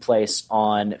importance that you place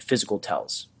on physical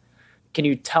tells. Can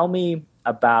you tell me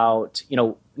about,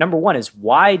 number one is,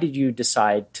 why did you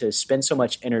decide to spend so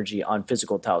much energy on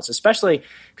physical tells? Especially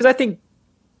because I think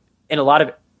in a lot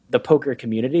of the poker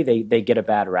community, they get a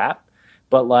bad rap.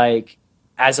 But like,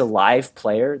 as a live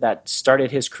player that started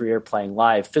his career playing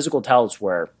live, physical tells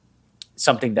were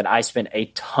something that I spent a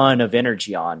ton of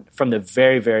energy on from the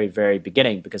very, very, very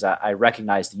beginning, because I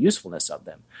recognized the usefulness of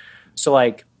them. So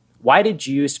like, why did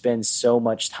you spend so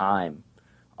much time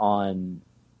on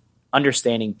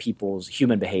understanding people's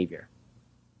human behavior?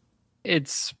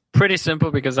 It's pretty simple,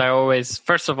 because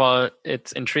first of all,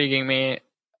 it's intriguing me.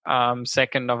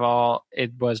 Second of all,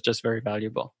 it was just very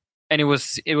valuable. And it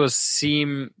was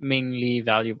seemingly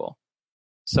valuable.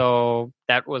 So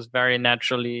that was very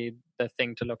naturally the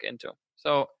thing to look into.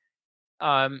 So,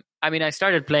 I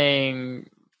started playing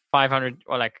 500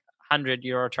 or like 100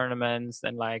 euro tournaments,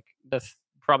 and like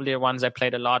probably the ones I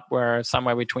played a lot were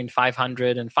somewhere between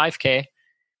 500 and 5K.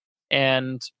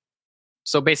 And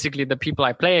so basically the people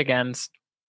I play against,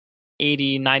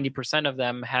 80-90% of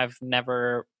them have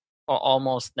never or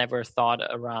almost never thought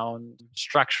around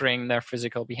structuring their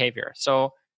physical behavior.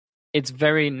 So it's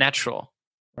very natural,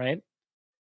 right?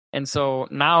 And so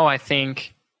now I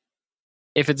think,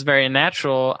 if it's very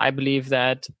natural, I believe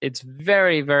that it's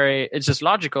very, very, it's just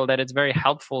logical that it's very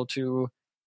helpful to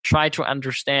try to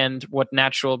understand what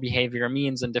natural behavior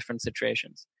means in different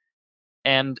situations.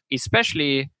 And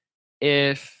especially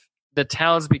if the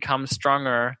tells become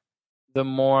stronger, the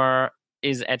more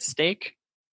is at stake.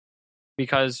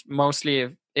 Because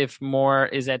mostly if more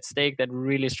is at stake, that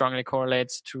really strongly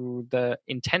correlates to the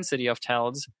intensity of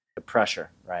tells. The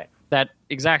pressure, right? That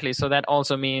exactly. So that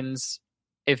also means,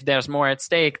 if there's more at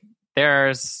stake,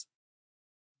 there's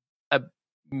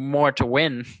more to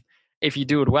win if you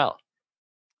do it well.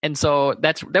 And so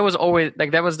that was always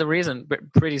like, that was the reason,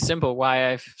 pretty simple,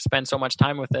 why I've spent so much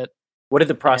time with it. What did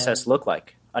the process look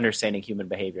like, understanding human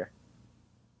behavior?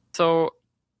 So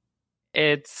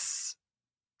it's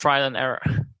trial and error.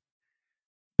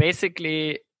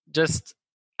 basically just,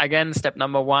 again, step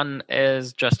number one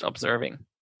is just observing.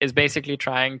 Is basically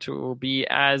trying to be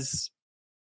as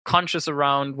conscious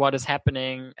around what is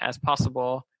happening as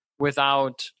possible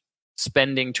without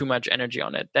spending too much energy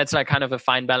on it. That's like kind of a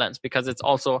fine balance, because it's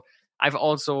also, I've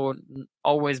also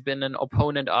always been an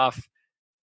opponent of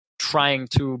trying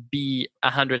to be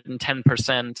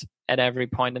 110% at every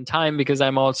point in time, because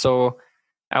I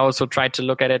also try to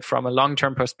look at it from a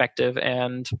long-term perspective,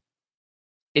 and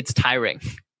it's tiring.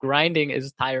 Grinding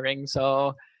is tiring.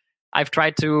 So I've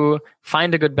tried to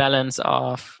find a good balance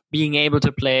of being able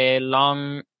to play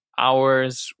long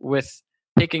hours with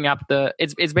picking up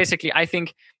it's basically, I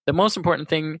think the most important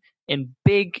thing in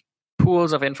big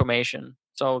pools of information,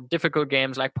 so difficult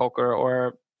games like poker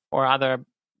or other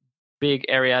big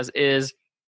areas, is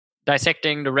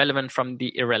dissecting the relevant from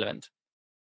the irrelevant.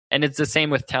 And it's the same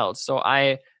with tells. So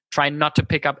I try not to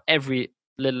pick up every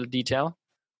little detail,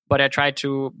 but I try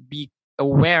to be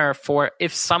aware for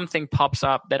if something pops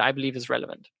up that I believe is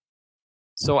relevant.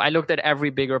 So I looked at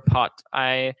every bigger pot.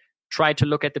 I try to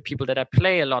look at the people that I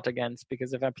play a lot against,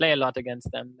 because if I play a lot against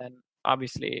them, then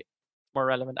obviously it's more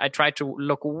relevant. I try to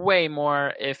look way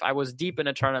more if I was deep in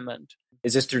a tournament.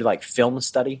 Is this through like film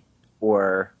study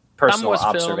or personal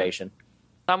observation?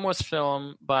 Some was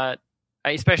film, but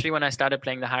especially when I started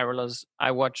playing the high rollers,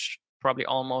 I watched probably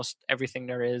almost everything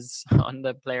there is on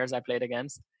the players I played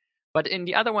against. But in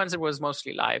the other ones, it was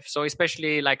mostly live. So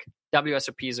especially like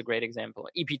WSOP is a great example.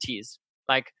 EPTs.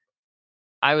 Like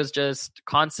I was just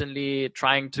constantly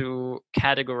trying to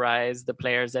categorize the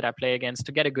players that I play against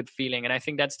to get a good feeling. And I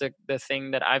think that's the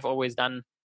thing that I've always done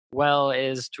well,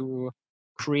 is to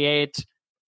create.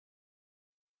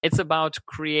 It's about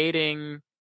creating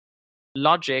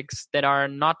logics that are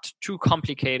not too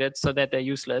complicated so that they're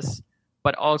useless,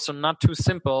 but also not too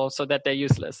simple so that they're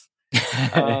useless.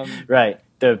 Right.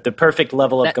 The perfect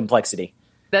level of complexity.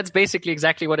 That's basically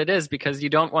exactly what it is, because you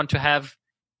don't want to have,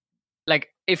 like,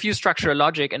 if you structure a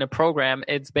logic in a program,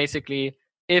 it's basically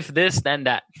if this, then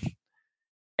that.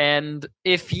 And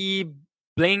if he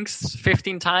blinks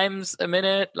 15 times a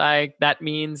minute, like that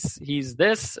means he's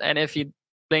this. And if he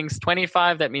blinks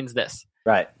 25, that means this.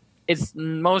 Right. It's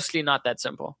mostly not that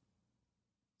simple.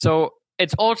 So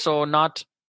it's also not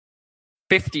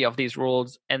 50 of these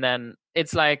rules, and then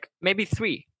it's like maybe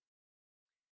 3.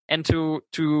 And to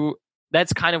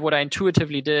that's kind of what I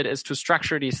intuitively did, is to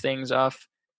structure these things of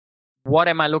what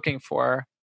am I looking for?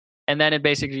 And then it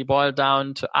basically boiled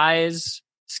down to eyes,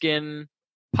 skin,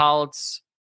 pulse,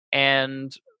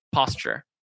 and posture.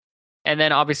 And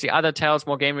then obviously other tells,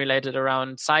 more game related,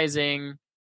 around sizing,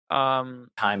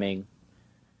 timing.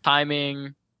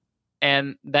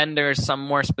 And then there's some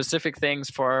more specific things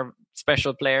for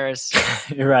special players.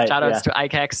 Right. Shoutouts to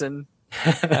Ike Hexen.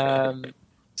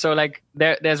 So like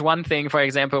there's one thing, for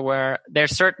example, where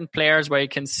there's certain players where you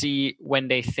can see when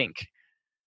they think.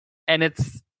 And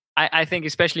it's, I think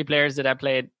especially players that I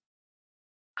played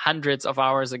hundreds of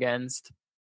hours against,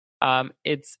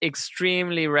 it's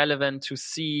extremely relevant to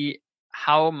see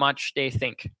how much they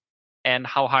think and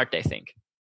how hard they think.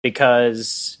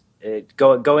 Because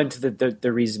go into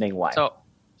the reasoning why.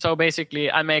 So basically,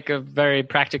 I make a very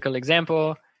practical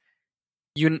example.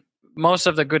 Most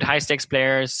of the good high stakes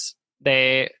players,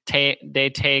 they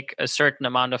take a certain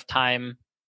amount of time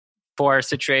for a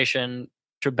situation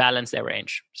to balance their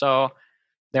range. So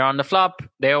they're on the flop.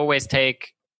 They always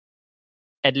take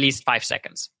at least 5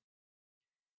 seconds.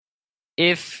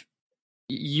 If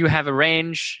you have a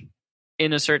range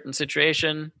in a certain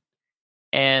situation,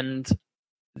 and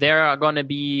there are going to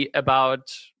be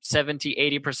about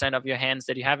 70-80% of your hands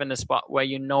that you have in the spot where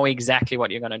you know exactly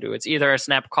what you're going to do. It's either a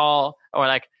snap call or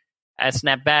like a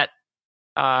snap bet,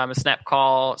 a snap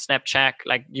call, snap check,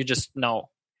 like you just know.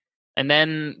 And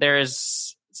then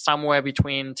there's somewhere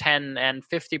between 10 and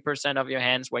 50% of your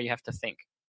hands where you have to think,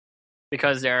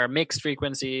 because there are mixed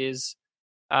frequencies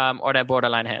or they're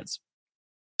borderline hands.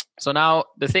 So now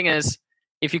the thing is,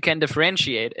 if you can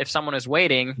differentiate, if someone is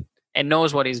waiting and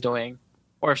knows what he's doing,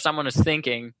 or if someone is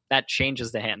thinking, that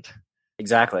changes the hand.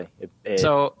 Exactly.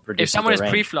 So if someone is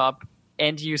pre-flop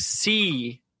and you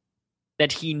see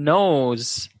that he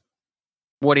knows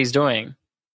what he's doing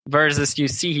versus you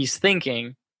see he's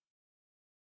thinking,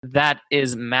 that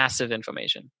is massive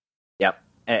information. Yep.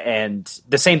 And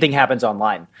the same thing happens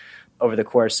online. Over the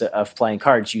course of playing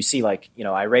cards, you see, like,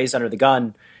 I raise under the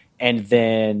gun, and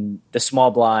then the small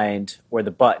blind or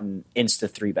the button insta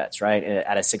 3-bets, right,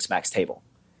 at a 6-max table.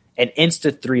 An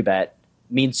insta 3-bet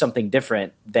means something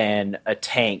different than a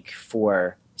tank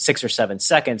for 6 or 7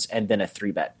 seconds and then a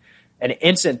 3-bet. An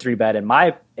instant 3-bet,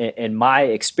 in my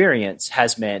experience,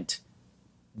 has meant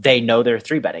they know they're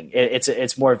 3-betting.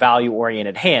 It's more value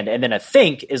oriented hand. And then a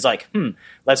think is like,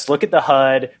 let's look at the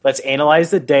HUD. Let's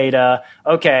analyze the data.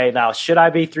 Okay, now should I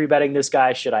be 3-betting this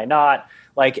guy? Should I not?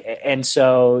 Like, and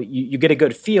so you get a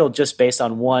good feel just based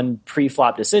on one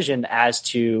pre-flop decision as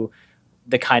to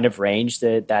the kind of range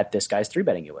that this guy's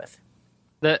 3-betting you with.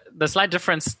 The slight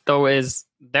difference though is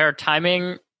their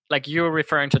timing. Like you're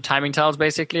referring to timing tells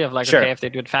basically of like, sure. okay, if they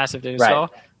do it fast, if they do it slow.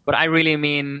 But I really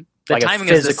mean the like timing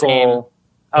is the same.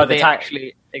 Oh, they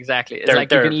actually exactly. It's like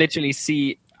you can literally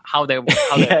see how their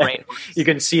brain works. You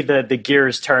can see the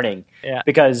gears turning. Yeah.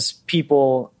 Because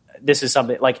people, this is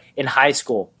something like in high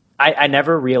school. I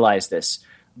never realized this,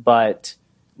 but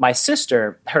my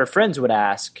sister, her friends would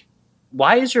ask,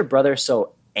 "Why is your brother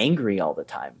so angry all the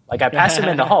time? Like I passed him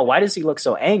in the hall. Why does he look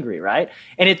so angry?" Right?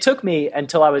 And it took me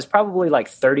until I was probably like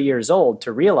 30 years old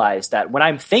to realize that when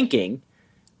I'm thinking,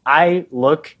 I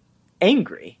look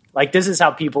angry. Like this is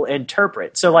how people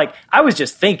interpret. So like I was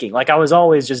just thinking, like I was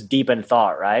always just deep in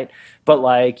thought, right? But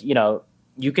like, you know,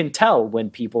 you can tell when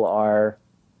people are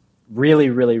really,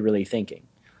 really, really thinking.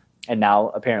 And now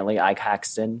apparently Ike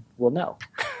Haxton will know.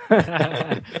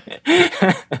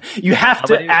 You have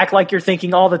to act like you're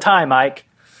thinking all the time, Ike.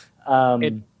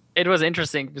 It was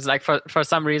interesting because like for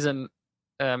some reason,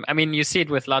 I mean, you see it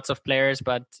with lots of players,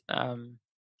 but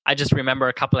I just remember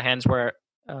a couple of hands where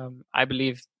I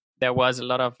believe there was a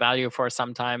lot of value for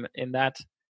some time in that.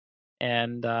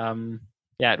 And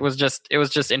it was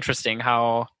just interesting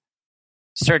how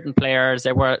certain players,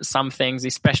 there were some things,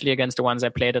 especially against the ones I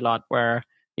played a lot, where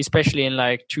especially in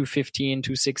like 215,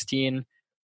 216,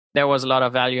 there was a lot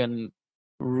of value in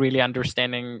really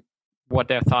understanding what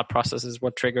their thought process is,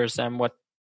 what triggers them,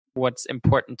 what's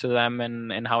important to them,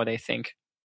 and how they think.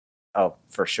 Oh,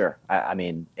 for sure. I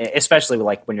mean, especially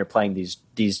like when you're playing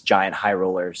these giant high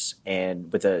rollers and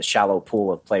with a shallow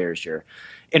pool of players you're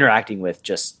interacting with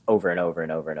just over and over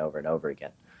and over and over and over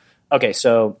again. Okay,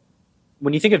 so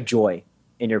when you think of joy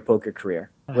in your poker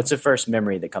career, what's the first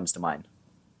memory that comes to mind?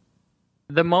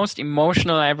 The most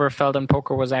emotional I ever felt in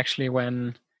poker was actually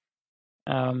when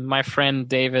my friend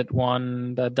David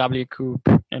won the W Coupe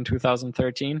in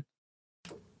 2013.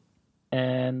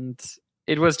 And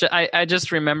it was I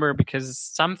just remember because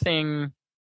something,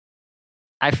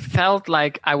 I felt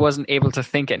like I wasn't able to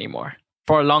think anymore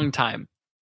for a long time.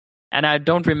 And I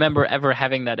don't remember ever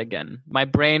having that again. My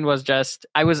brain was just,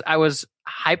 I was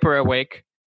hyper awake.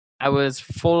 I was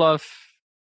full of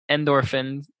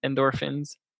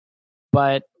endorphins,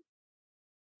 but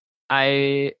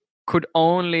I could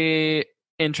only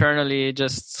internally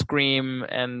just scream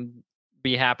and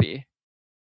be happy.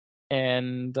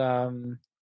 And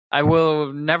I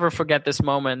will never forget this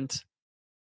moment.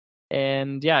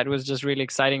 And yeah, it was just really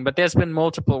exciting. But there's been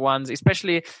multiple ones,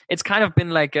 especially it's kind of been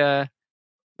like a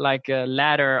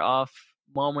ladder of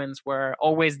moments where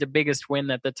always the biggest win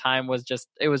at the time was just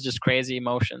crazy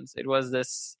emotions. It was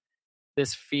this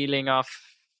feeling of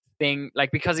thing,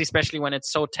 like, because especially when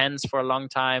it's so tense for a long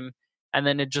time and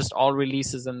then it just all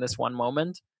releases in this one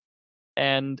moment.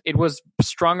 And it was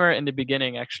stronger in the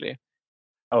beginning, actually.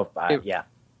 Yeah.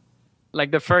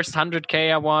 Like the first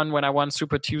 100K I won when I won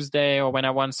Super Tuesday, or when I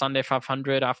won Sunday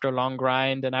 500 after a long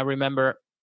grind. And I remember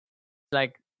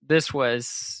like this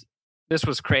was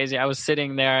crazy. I was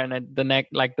sitting there, and the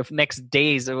next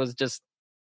days it was just,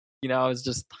 it was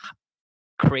just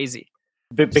crazy.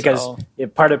 Because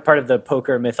part of the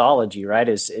poker mythology, right,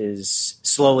 is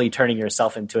slowly turning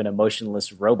yourself into an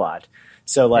emotionless robot.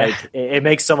 So like it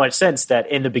makes so much sense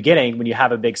that in the beginning, when you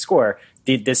have a big score,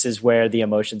 this is where the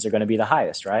emotions are going to be the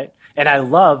highest, right? And I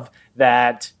love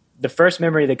that the first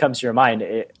memory that comes to your mind,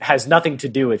 it has nothing to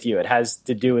do with you. It has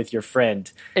to do with your friend.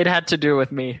 It had to do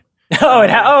with me.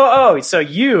 So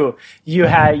you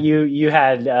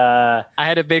had I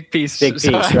had a big piece.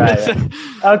 Right?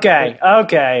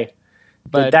 Okay.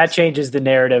 But that changes the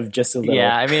narrative just a little.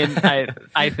 Yeah, I mean,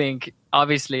 I think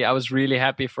obviously I was really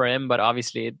happy for him, but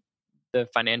obviously the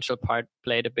financial part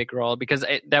played a big role, because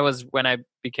that was when I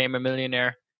became a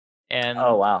millionaire. And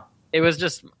oh wow, it was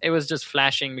just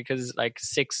flashing, because like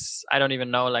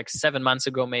 7 months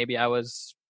ago maybe I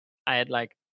had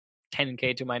like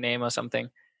 10K to my name or something.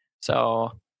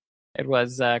 So it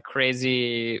was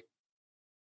crazy.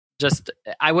 Just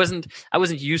I wasn't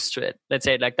used to it, let's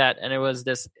say it like that, and it was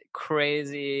this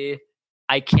crazy,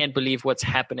 I can't believe what's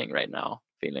happening right now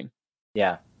feeling.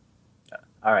 Yeah.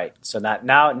 All right. So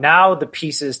now the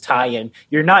pieces tie in.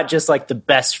 You're not just like the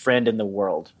best friend in the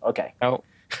world. Okay. No.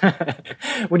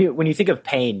 When you think of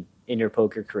pain in your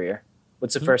poker career,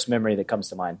 what's the first memory that comes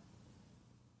to mind?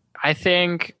 I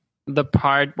think the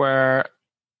part where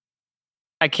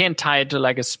I can't tie it to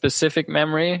like a specific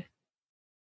memory,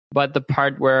 But the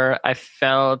part where I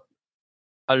felt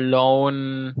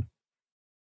alone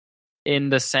in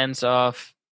the sense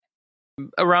of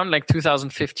around like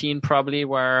 2015 probably,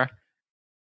 where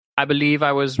I believe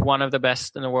I was one of the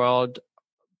best in the world,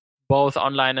 both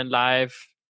online and live,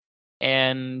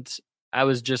 and I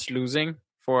was just losing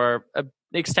for an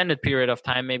extended period of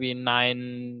time, maybe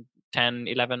 9, 10,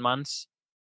 11 months.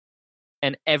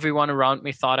 And everyone around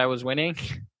me thought I was winning.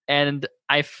 And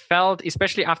I felt,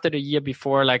 especially after the year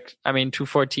before,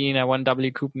 2014, I won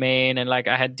W Coupe Main and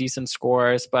I had decent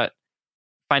scores, but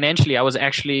financially I was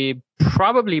actually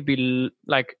probably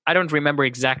I don't remember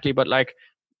exactly, but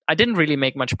I didn't really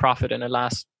make much profit in the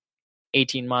last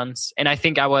 18 months. And I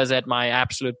think I was at my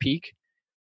absolute peak.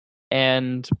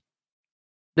 And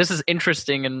this is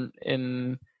interesting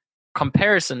in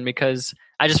comparison because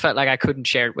I just felt like I couldn't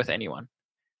share it with anyone.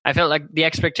 I felt like the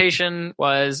expectation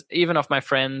was, even of my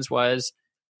friends, was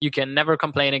you can never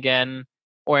complain again,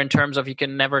 or in terms of you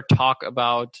can never talk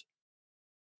about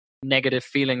negative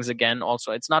feelings again.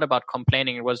 Also, it's not about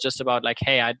complaining. It was just about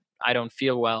hey, I don't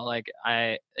feel well.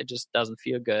 It just doesn't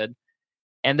feel good.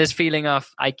 And this feeling of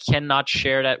I cannot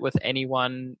share that with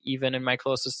anyone, even in my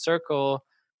closest circle,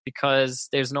 because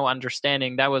there's no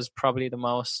understanding. That was probably the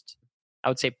most, I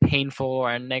would say, painful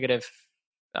or negative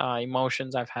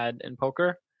emotions I've had in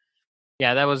poker.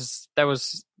 Yeah, that was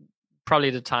probably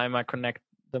the time I connect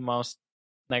the most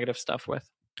negative stuff with.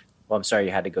 Well, I'm sorry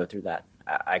you had to go through that.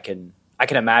 I can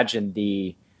imagine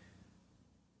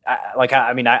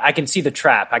I can see the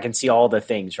trap. I can see all the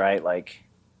things, right?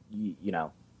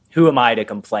 Who am I to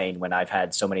complain when I've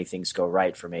had so many things go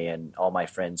right for me and all my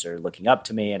friends are looking up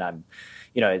to me and I'm,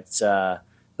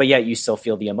 but yet you still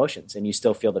feel the emotions and you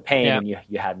still feel the pain and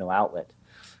you had no outlet.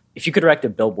 If you could erect a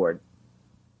billboard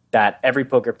that every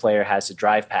poker player has to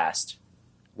drive past,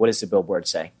 what does the billboard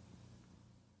say?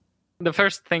 The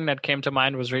first thing that came to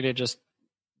mind was really just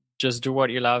do what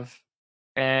you love.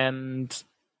 And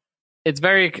it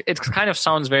kind of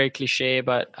sounds very cliche,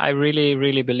 but I really,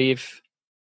 really believe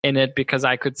in it because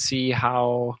I could see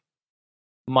how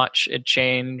much it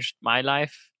changed my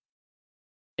life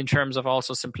in terms of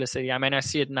also simplicity. I mean, I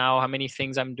see it now, how many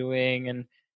things I'm doing and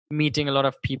meeting a lot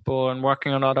of people and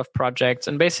working on a lot of projects.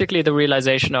 And basically the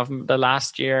realization of the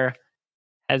last year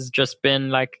has just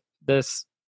been this,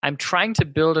 I'm trying to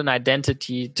build an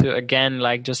identity to, again,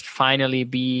 just finally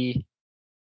be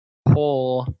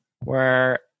whole,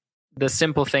 where the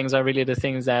simple things are really the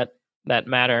things that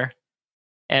matter.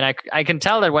 And I can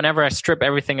tell that whenever I strip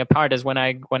everything apart is when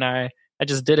I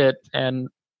just did it and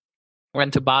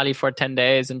went to Bali for 10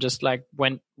 days and just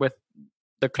went with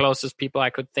the closest people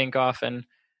I could think of and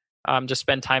just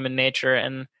spend time in nature.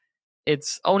 And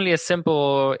it's only a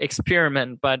simple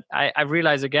experiment, but I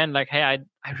realize again, hey,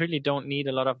 I really don't need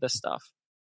a lot of this stuff.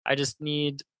 I just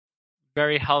need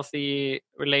very healthy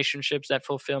relationships that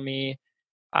fulfill me.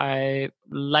 I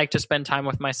like to spend time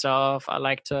with myself. I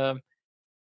like to,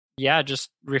 just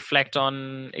reflect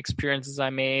on experiences I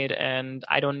made. And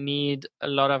I don't need a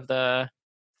lot of the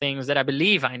things that I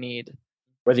believe I need.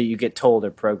 Whether you get told or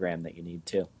programmed that you need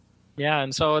to. Yeah,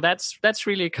 and so that's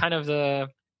really kind of the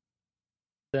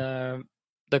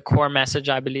core message,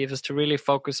 I believe, is to really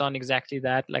focus on exactly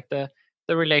that, the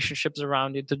relationships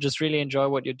around you, to just really enjoy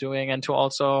what you're doing and to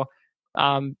also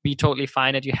be totally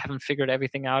fine that you haven't figured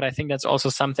everything out. I think that's also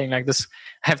something like this.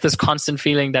 I have this constant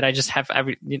feeling that I just have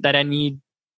that I need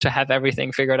to have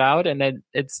everything figured out, and that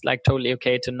it's totally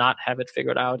okay to not have it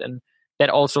figured out. And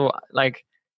that also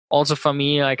also for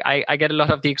me, I get a lot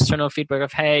of the external feedback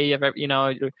of, hey, you have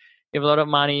a lot of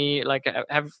money,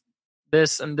 have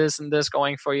this and this and this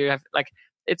going for you. Have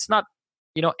it's not,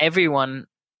 everyone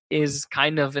is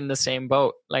kind of in the same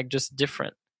boat, just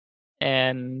different.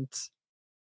 And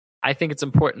I think it's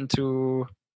important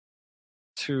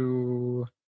to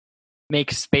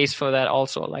make space for that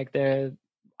also.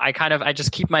 I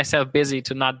just keep myself busy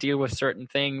to not deal with certain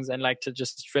things and to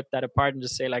just strip that apart and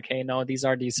just say hey, no, these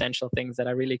are the essential things that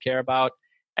I really care about.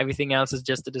 Everything else is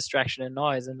just a distraction and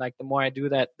noise. And the more I do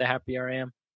that, the happier I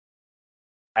am.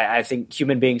 I think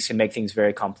human beings can make things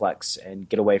very complex and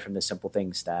get away from the simple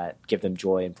things that give them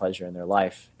joy and pleasure in their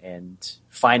life. And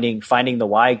finding the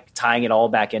why, tying it all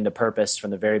back into purpose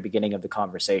from the very beginning of the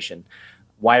conversation.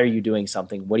 Why are you doing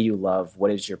something? What do you love?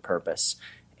 What is your purpose?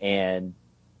 And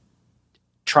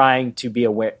trying to be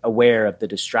aware of the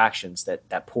distractions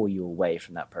that pull you away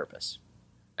from that purpose.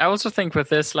 I also think with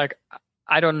this,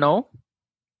 I don't know.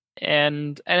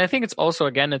 And I think it's also,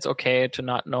 again, it's okay to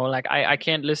not know. I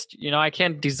can't list, I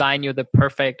can't design you the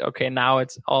perfect, okay, now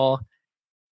it's all,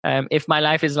 if my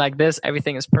life is like this,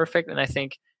 everything is perfect. And I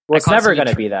think, well, it's never going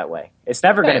to be that way. It's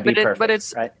never going to be perfect. But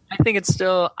it's, right? I think it's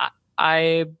still,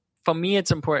 I for me,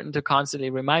 it's important to constantly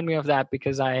remind me of that,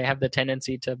 because I have the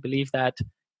tendency to believe that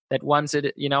once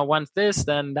this,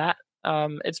 then that.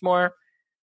 It's more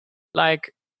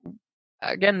like,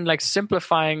 again, like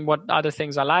simplifying what other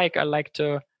things I like. I like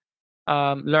to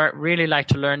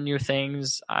learn new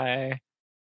things. I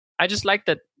just like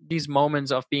that these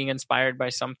moments of being inspired by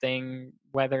something,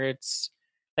 whether it's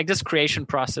like this creation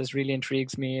process really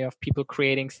intrigues me, of people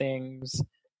creating things,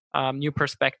 new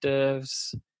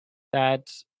perspectives that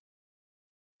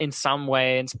in some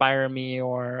way inspire me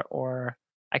or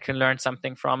I can learn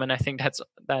something from. And I think that's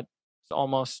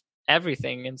almost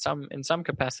everything in some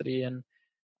capacity. And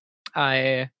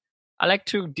I like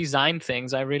to design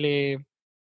things. I really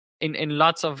in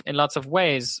lots of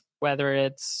ways, whether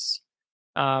it's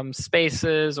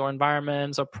spaces or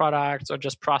environments or products or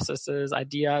just processes,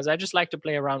 ideas. I just like to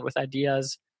play around with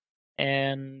ideas,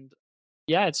 and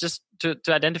yeah, it's just to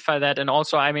identify that. And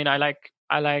also, I mean, I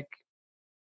like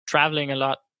traveling a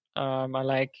lot. I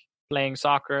like playing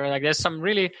soccer. Like there's some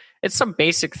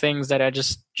basic things that I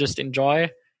just enjoy.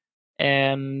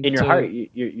 And in your heart,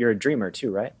 you're a dreamer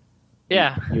too, right?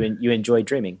 Yeah, you enjoy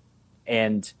dreaming,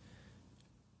 and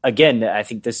again, I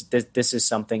think this is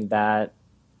something that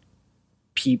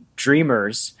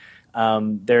dreamers,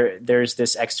 there's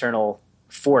this external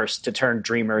force to turn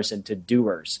dreamers into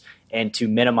doers and to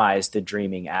minimize the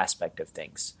dreaming aspect of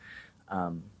things,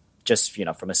 just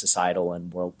from a societal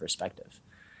and world perspective.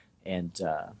 And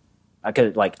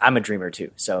I'm a dreamer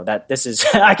too, so that this is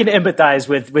I can empathize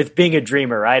with being a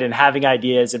dreamer, right, and having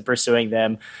ideas and pursuing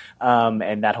them,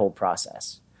 and that whole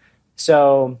process.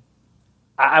 So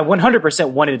I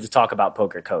 100% wanted to talk about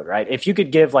Poker Code, right? If you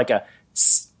could give like a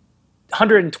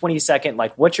 120 second,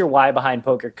 like, what's your why behind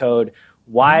Poker Code?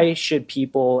 Why should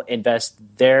people invest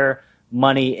their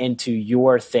money into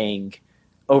your thing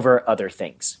over other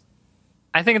things?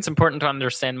 I think it's important to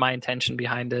understand my intention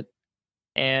behind it.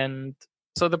 And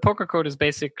so the Poker Code is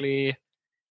basically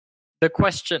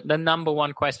the number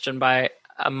one question by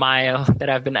a mile that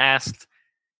I've been asked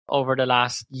over the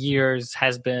last years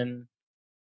has been,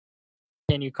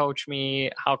 can you coach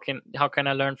me? How can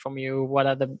I learn from you? What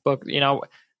are the books,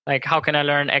 like, how can I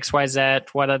learn XYZ?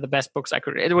 What are the best books I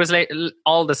could read? It was like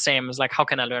all the same. It was like, how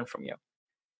can I learn from you?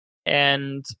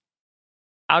 And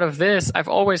out of this, I've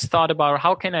always thought about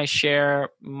how can I share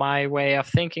my way of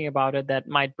thinking about it that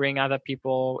might bring other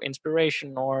people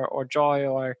inspiration or joy,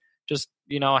 or just,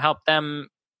 help them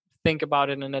think about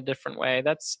it in a different way.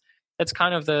 That's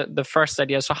kind of the first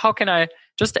idea. So how can I,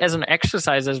 just as an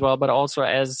exercise as well, but also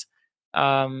as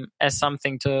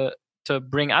something to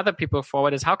bring other people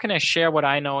forward, is how can I share what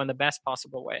I know in the best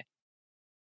possible way?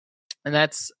 And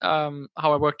that's how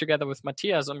I work together with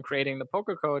Matthias on creating the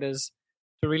Poker Code, is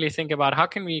to really think about how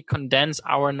can we condense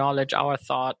our knowledge, our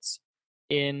thoughts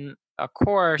in a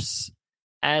course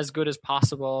as good as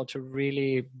possible to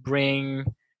really bring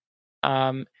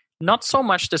not so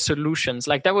much the solutions.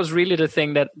 Like that was really the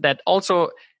thing that also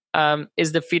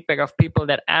is the feedback of people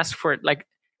that ask for it. Like,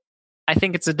 I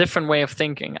think it's a different way of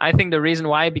thinking. I think the reason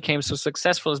why I became so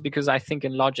successful is because I think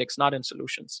in logics, not in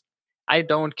solutions. I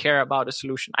don't care about a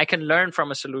solution. I can learn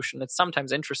from a solution. It's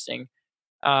sometimes interesting,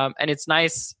 and it's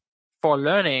nice for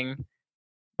learning,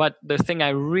 but the thing I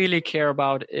really care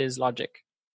about is logic.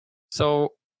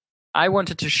 So I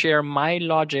wanted to share my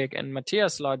logic and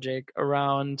Matthias' logic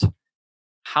around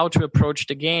how to approach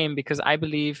the game, because I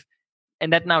believe,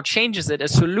 and that now changes it, a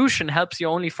solution helps you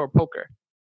only for poker,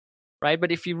 right?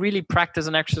 But if you really practice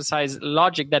and exercise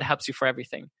logic, that helps you for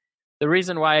everything. The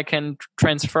reason why I can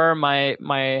transfer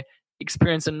my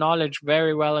experience and knowledge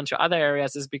very well into other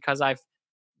areas is because I've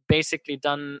basically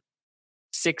done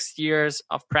 6 years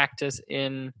of practice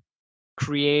in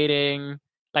creating,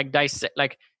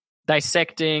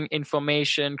 dissecting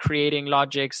information, creating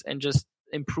logics, and just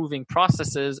improving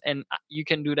processes. And you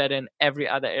can do that in every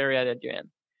other area that you're in.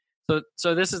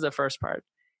 So this is the first part.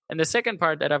 And the second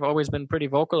part that I've always been pretty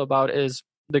vocal about is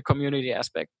the community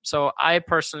aspect. So I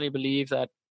personally believe that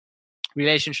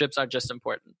relationships are just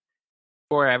important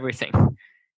for everything.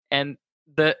 And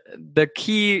the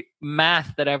key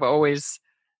math that I've always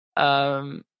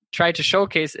tried to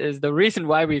showcase is the reason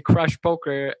why we crushed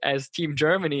poker as Team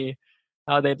Germany,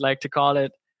 how they'd like to call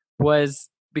it, was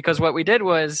because what we did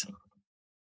was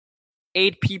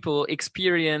 8 people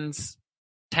experience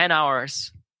 10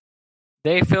 hours.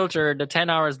 They filtered the 10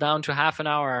 hours down to half an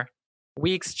hour.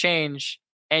 We exchange,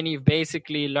 and you've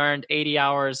basically learned 80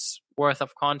 hours worth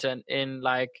of content in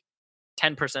like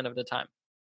 10% of the time.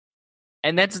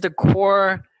 And that's the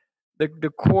core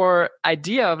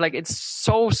idea of, like, it's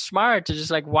so smart to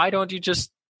just, like, why don't you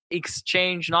just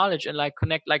exchange knowledge and like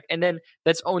connect, like, and then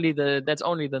that's only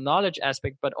the knowledge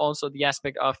aspect, but also the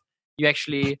aspect of You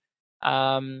actually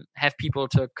have people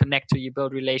to connect to, you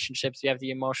build relationships, you have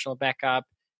the emotional backup,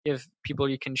 you have people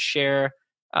you can share,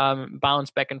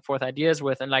 bounce back and forth ideas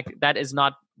with, and like that is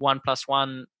not 1 +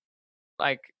 1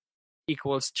 like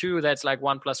equals 2. That's like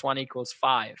 1 + 1 =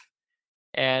 5.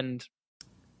 And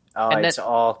it's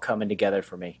all coming together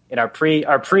for me. In our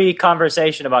pre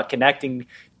conversation about connecting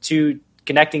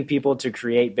people to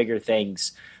create bigger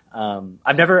things,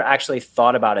 I've never actually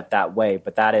thought about it that way,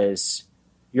 but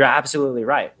you're absolutely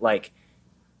right. Like,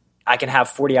 I can have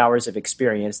 40 hours of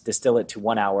experience, distill it to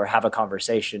 1 hour, have a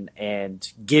conversation, and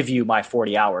give you my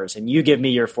 40 hours, and you give me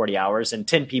your 40 hours, and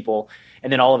 10 people,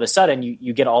 and then all of a sudden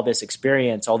you get all this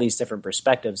experience, all these different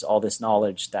perspectives, all this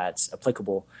knowledge that's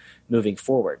applicable moving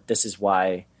forward. This is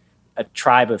why a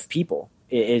tribe of people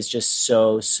is just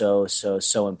so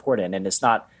important, and it's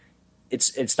not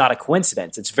a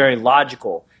coincidence. It's very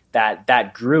logical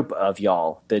that group of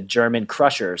y'all, the German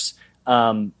Crushers,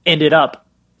 ended up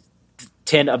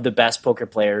 10 of the best poker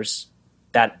players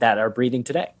that are breathing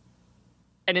today.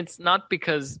 And it's not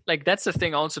because, like, that's the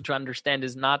thing also to understand,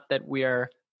 is not that we are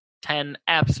 10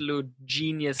 absolute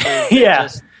geniuses. Yeah.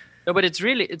 No, but it's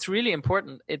really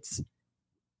important.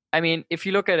 I mean, if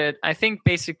you look at it, I think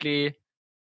basically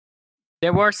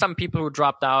there were some people who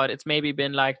dropped out. It's maybe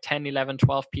been like 10, 11,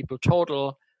 12 people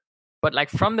total. But like,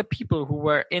 from the people who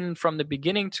were in from the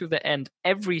beginning to the end,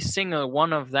 every single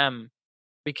one of them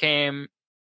became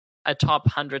a top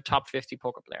 100, top 50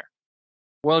 poker player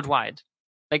worldwide.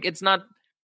 Like, it's not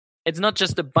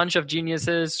just a bunch of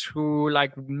geniuses who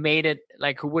like made it,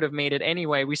 like who would have made it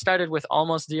anyway. We started with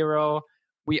almost zero.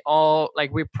 We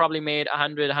probably made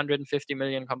 100, 150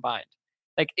 million combined.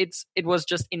 Like, it was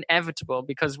just inevitable,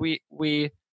 because we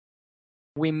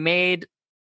made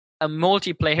a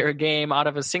multiplayer game out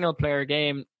of a single player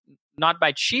game, not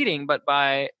by cheating, but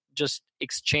by just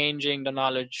exchanging the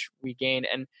knowledge we gain.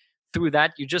 And through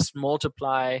that, you just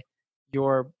multiply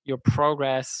your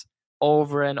progress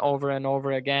over and over and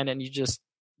over again, and you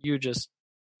just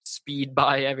speed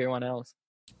by everyone else.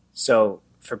 So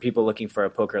for people looking for a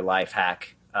poker life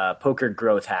hack, poker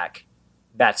growth hack,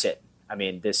 that's it. I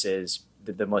mean, this is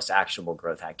the most actionable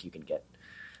growth hack you can get.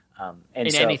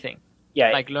 Anything.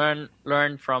 Yeah. Like,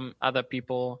 learn from other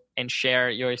people and share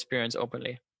your experience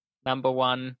openly. Number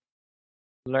one,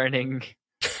 learning.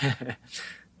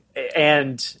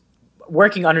 And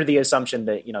working under the assumption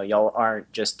that, y'all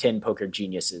aren't just 10 poker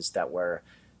geniuses that were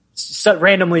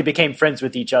randomly became friends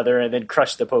with each other and then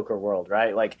crushed the poker world,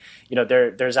 right? Like,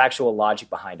 there's actual logic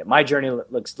behind it. My journey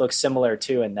looks similar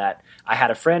too, in that I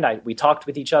had a friend, we talked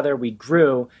with each other, we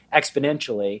grew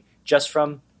exponentially just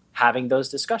from having those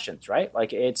discussions, right?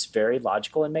 Like, it's very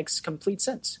logical and makes complete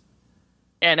sense.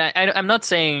 And I'm not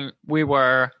saying we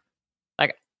were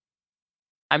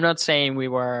a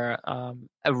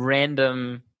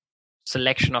random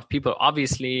selection of people.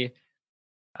 Obviously,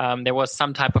 there was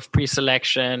some type of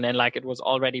pre-selection, and like, it was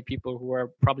already people who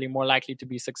were probably more likely to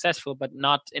be successful, but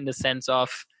not in the sense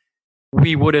of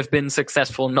we would have been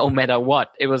successful no matter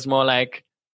what. It was more like,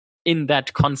 in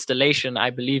that constellation, I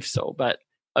believe so, but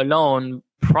alone,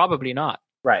 probably not.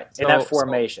 Right. In that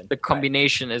formation. So the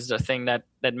combination is the thing that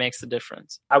makes the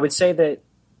difference. I would say that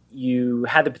you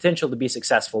had the potential to be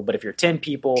successful, but if you're 10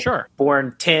 people, sure,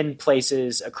 born 10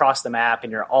 places across the map,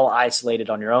 and you're all isolated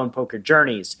on your own poker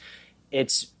journeys,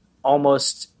 it's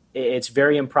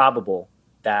very improbable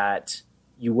that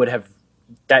you would have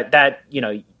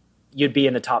you'd be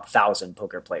in the top 1,000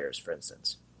 poker players, for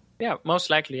instance. Yeah, most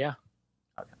likely. Yeah.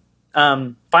 Okay.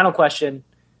 Final question.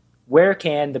 Where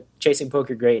can the Chasing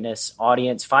Poker Greatness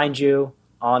audience find you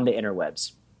on the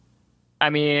interwebs? I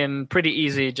mean, pretty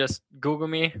easy. Just Google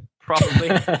me, probably.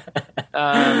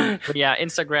 But yeah,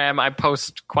 Instagram, I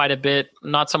post quite a bit.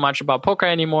 Not so much about poker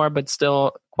anymore, but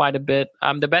still quite a bit.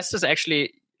 The best is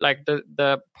actually, like,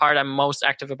 the part I'm most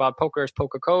active about poker is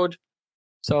Poker Code.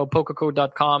 So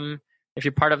pokercode.com. If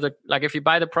you're part of if you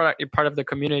buy the product, you're part of the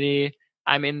community.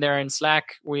 I'm in there in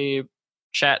Slack. We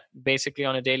chat basically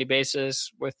on a daily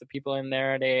basis with the people in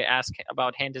there. They ask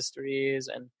about hand histories,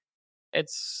 and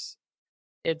it's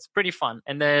pretty fun.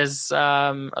 And there's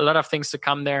a lot of things to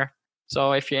come there.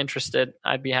 So if you're interested,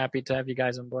 I'd be happy to have you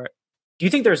guys on board. Do you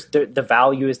think there's the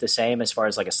value is the same as far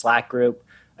as like a Slack group,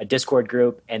 a Discord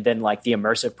group, and then like the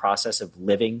immersive process of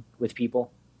living with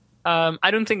people?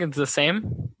 I don't think it's the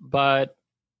same, but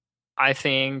I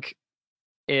think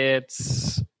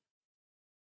it's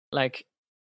like,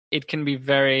 it can be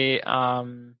very,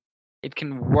 it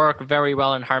can work very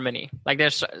well in harmony. Like,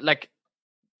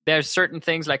 there's certain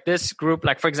things like this group,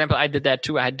 like, for example, I did that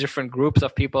too. I had different groups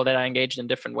of people that I engaged in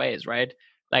different ways, right?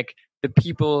 Like, the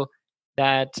people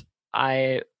that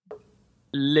I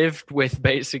lived with,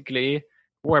 basically,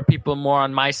 were people more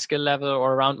on my skill level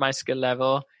or around my skill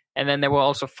level. And then there were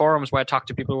also forums where I talked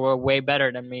to people who were way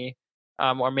better than me,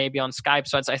 or maybe on Skype.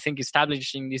 So it's, I think,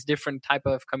 establishing these different type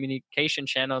of communication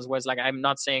channels, where it's like, I'm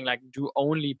not saying like do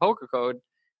only poker code.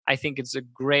 I think it's a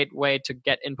great way to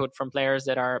get input from players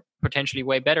that are potentially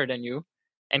way better than you,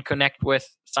 and connect with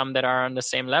some that are on the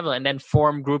same level, and then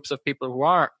form groups of people who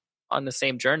are on the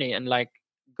same journey and like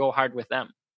go hard with them.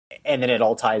 And then it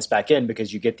all ties back in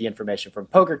because you get the information from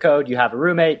Poker Code. You have a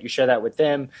roommate, you share that with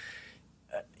them.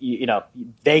 You know,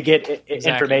 they get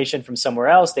information from somewhere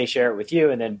else. They share it with you,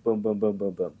 and then boom, boom, boom,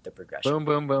 boom, boom, the progression. Boom,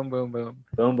 boom, boom, boom, boom.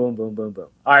 Boom, boom, boom, boom, boom.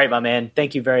 All right, my man.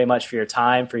 Thank you very much for your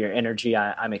time, for your energy.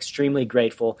 I'm extremely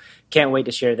grateful. Can't wait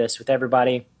to share this with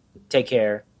everybody. Take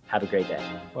care. Have a great day.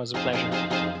 It was a pleasure.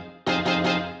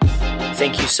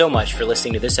 Thank you so much for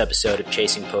listening to this episode of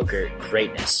Chasing Poker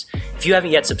Greatness. If you haven't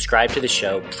yet subscribed to the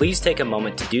show, please take a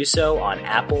moment to do so on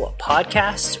Apple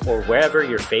Podcasts or wherever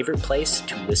your favorite place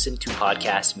to listen to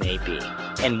podcasts may be.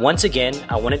 And once again,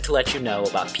 I wanted to let you know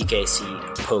about PKC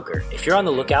Poker. If you're on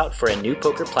the lookout for a new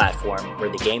poker platform where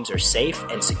the games are safe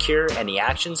and secure and the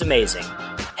action's amazing,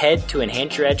 head to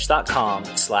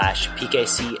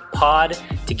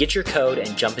enhanceyouredge.com/PKCpod to get your code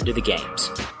and jump into the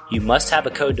games. You must have a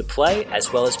code to play,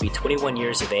 as well as be 21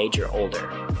 years of age or older.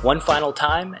 One final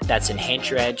time, that's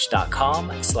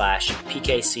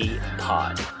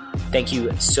enhanceyouredge.com/PKCpod. Thank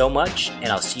you so much, and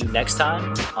I'll see you next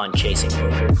time on Chasing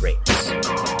Poker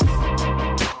Greatness.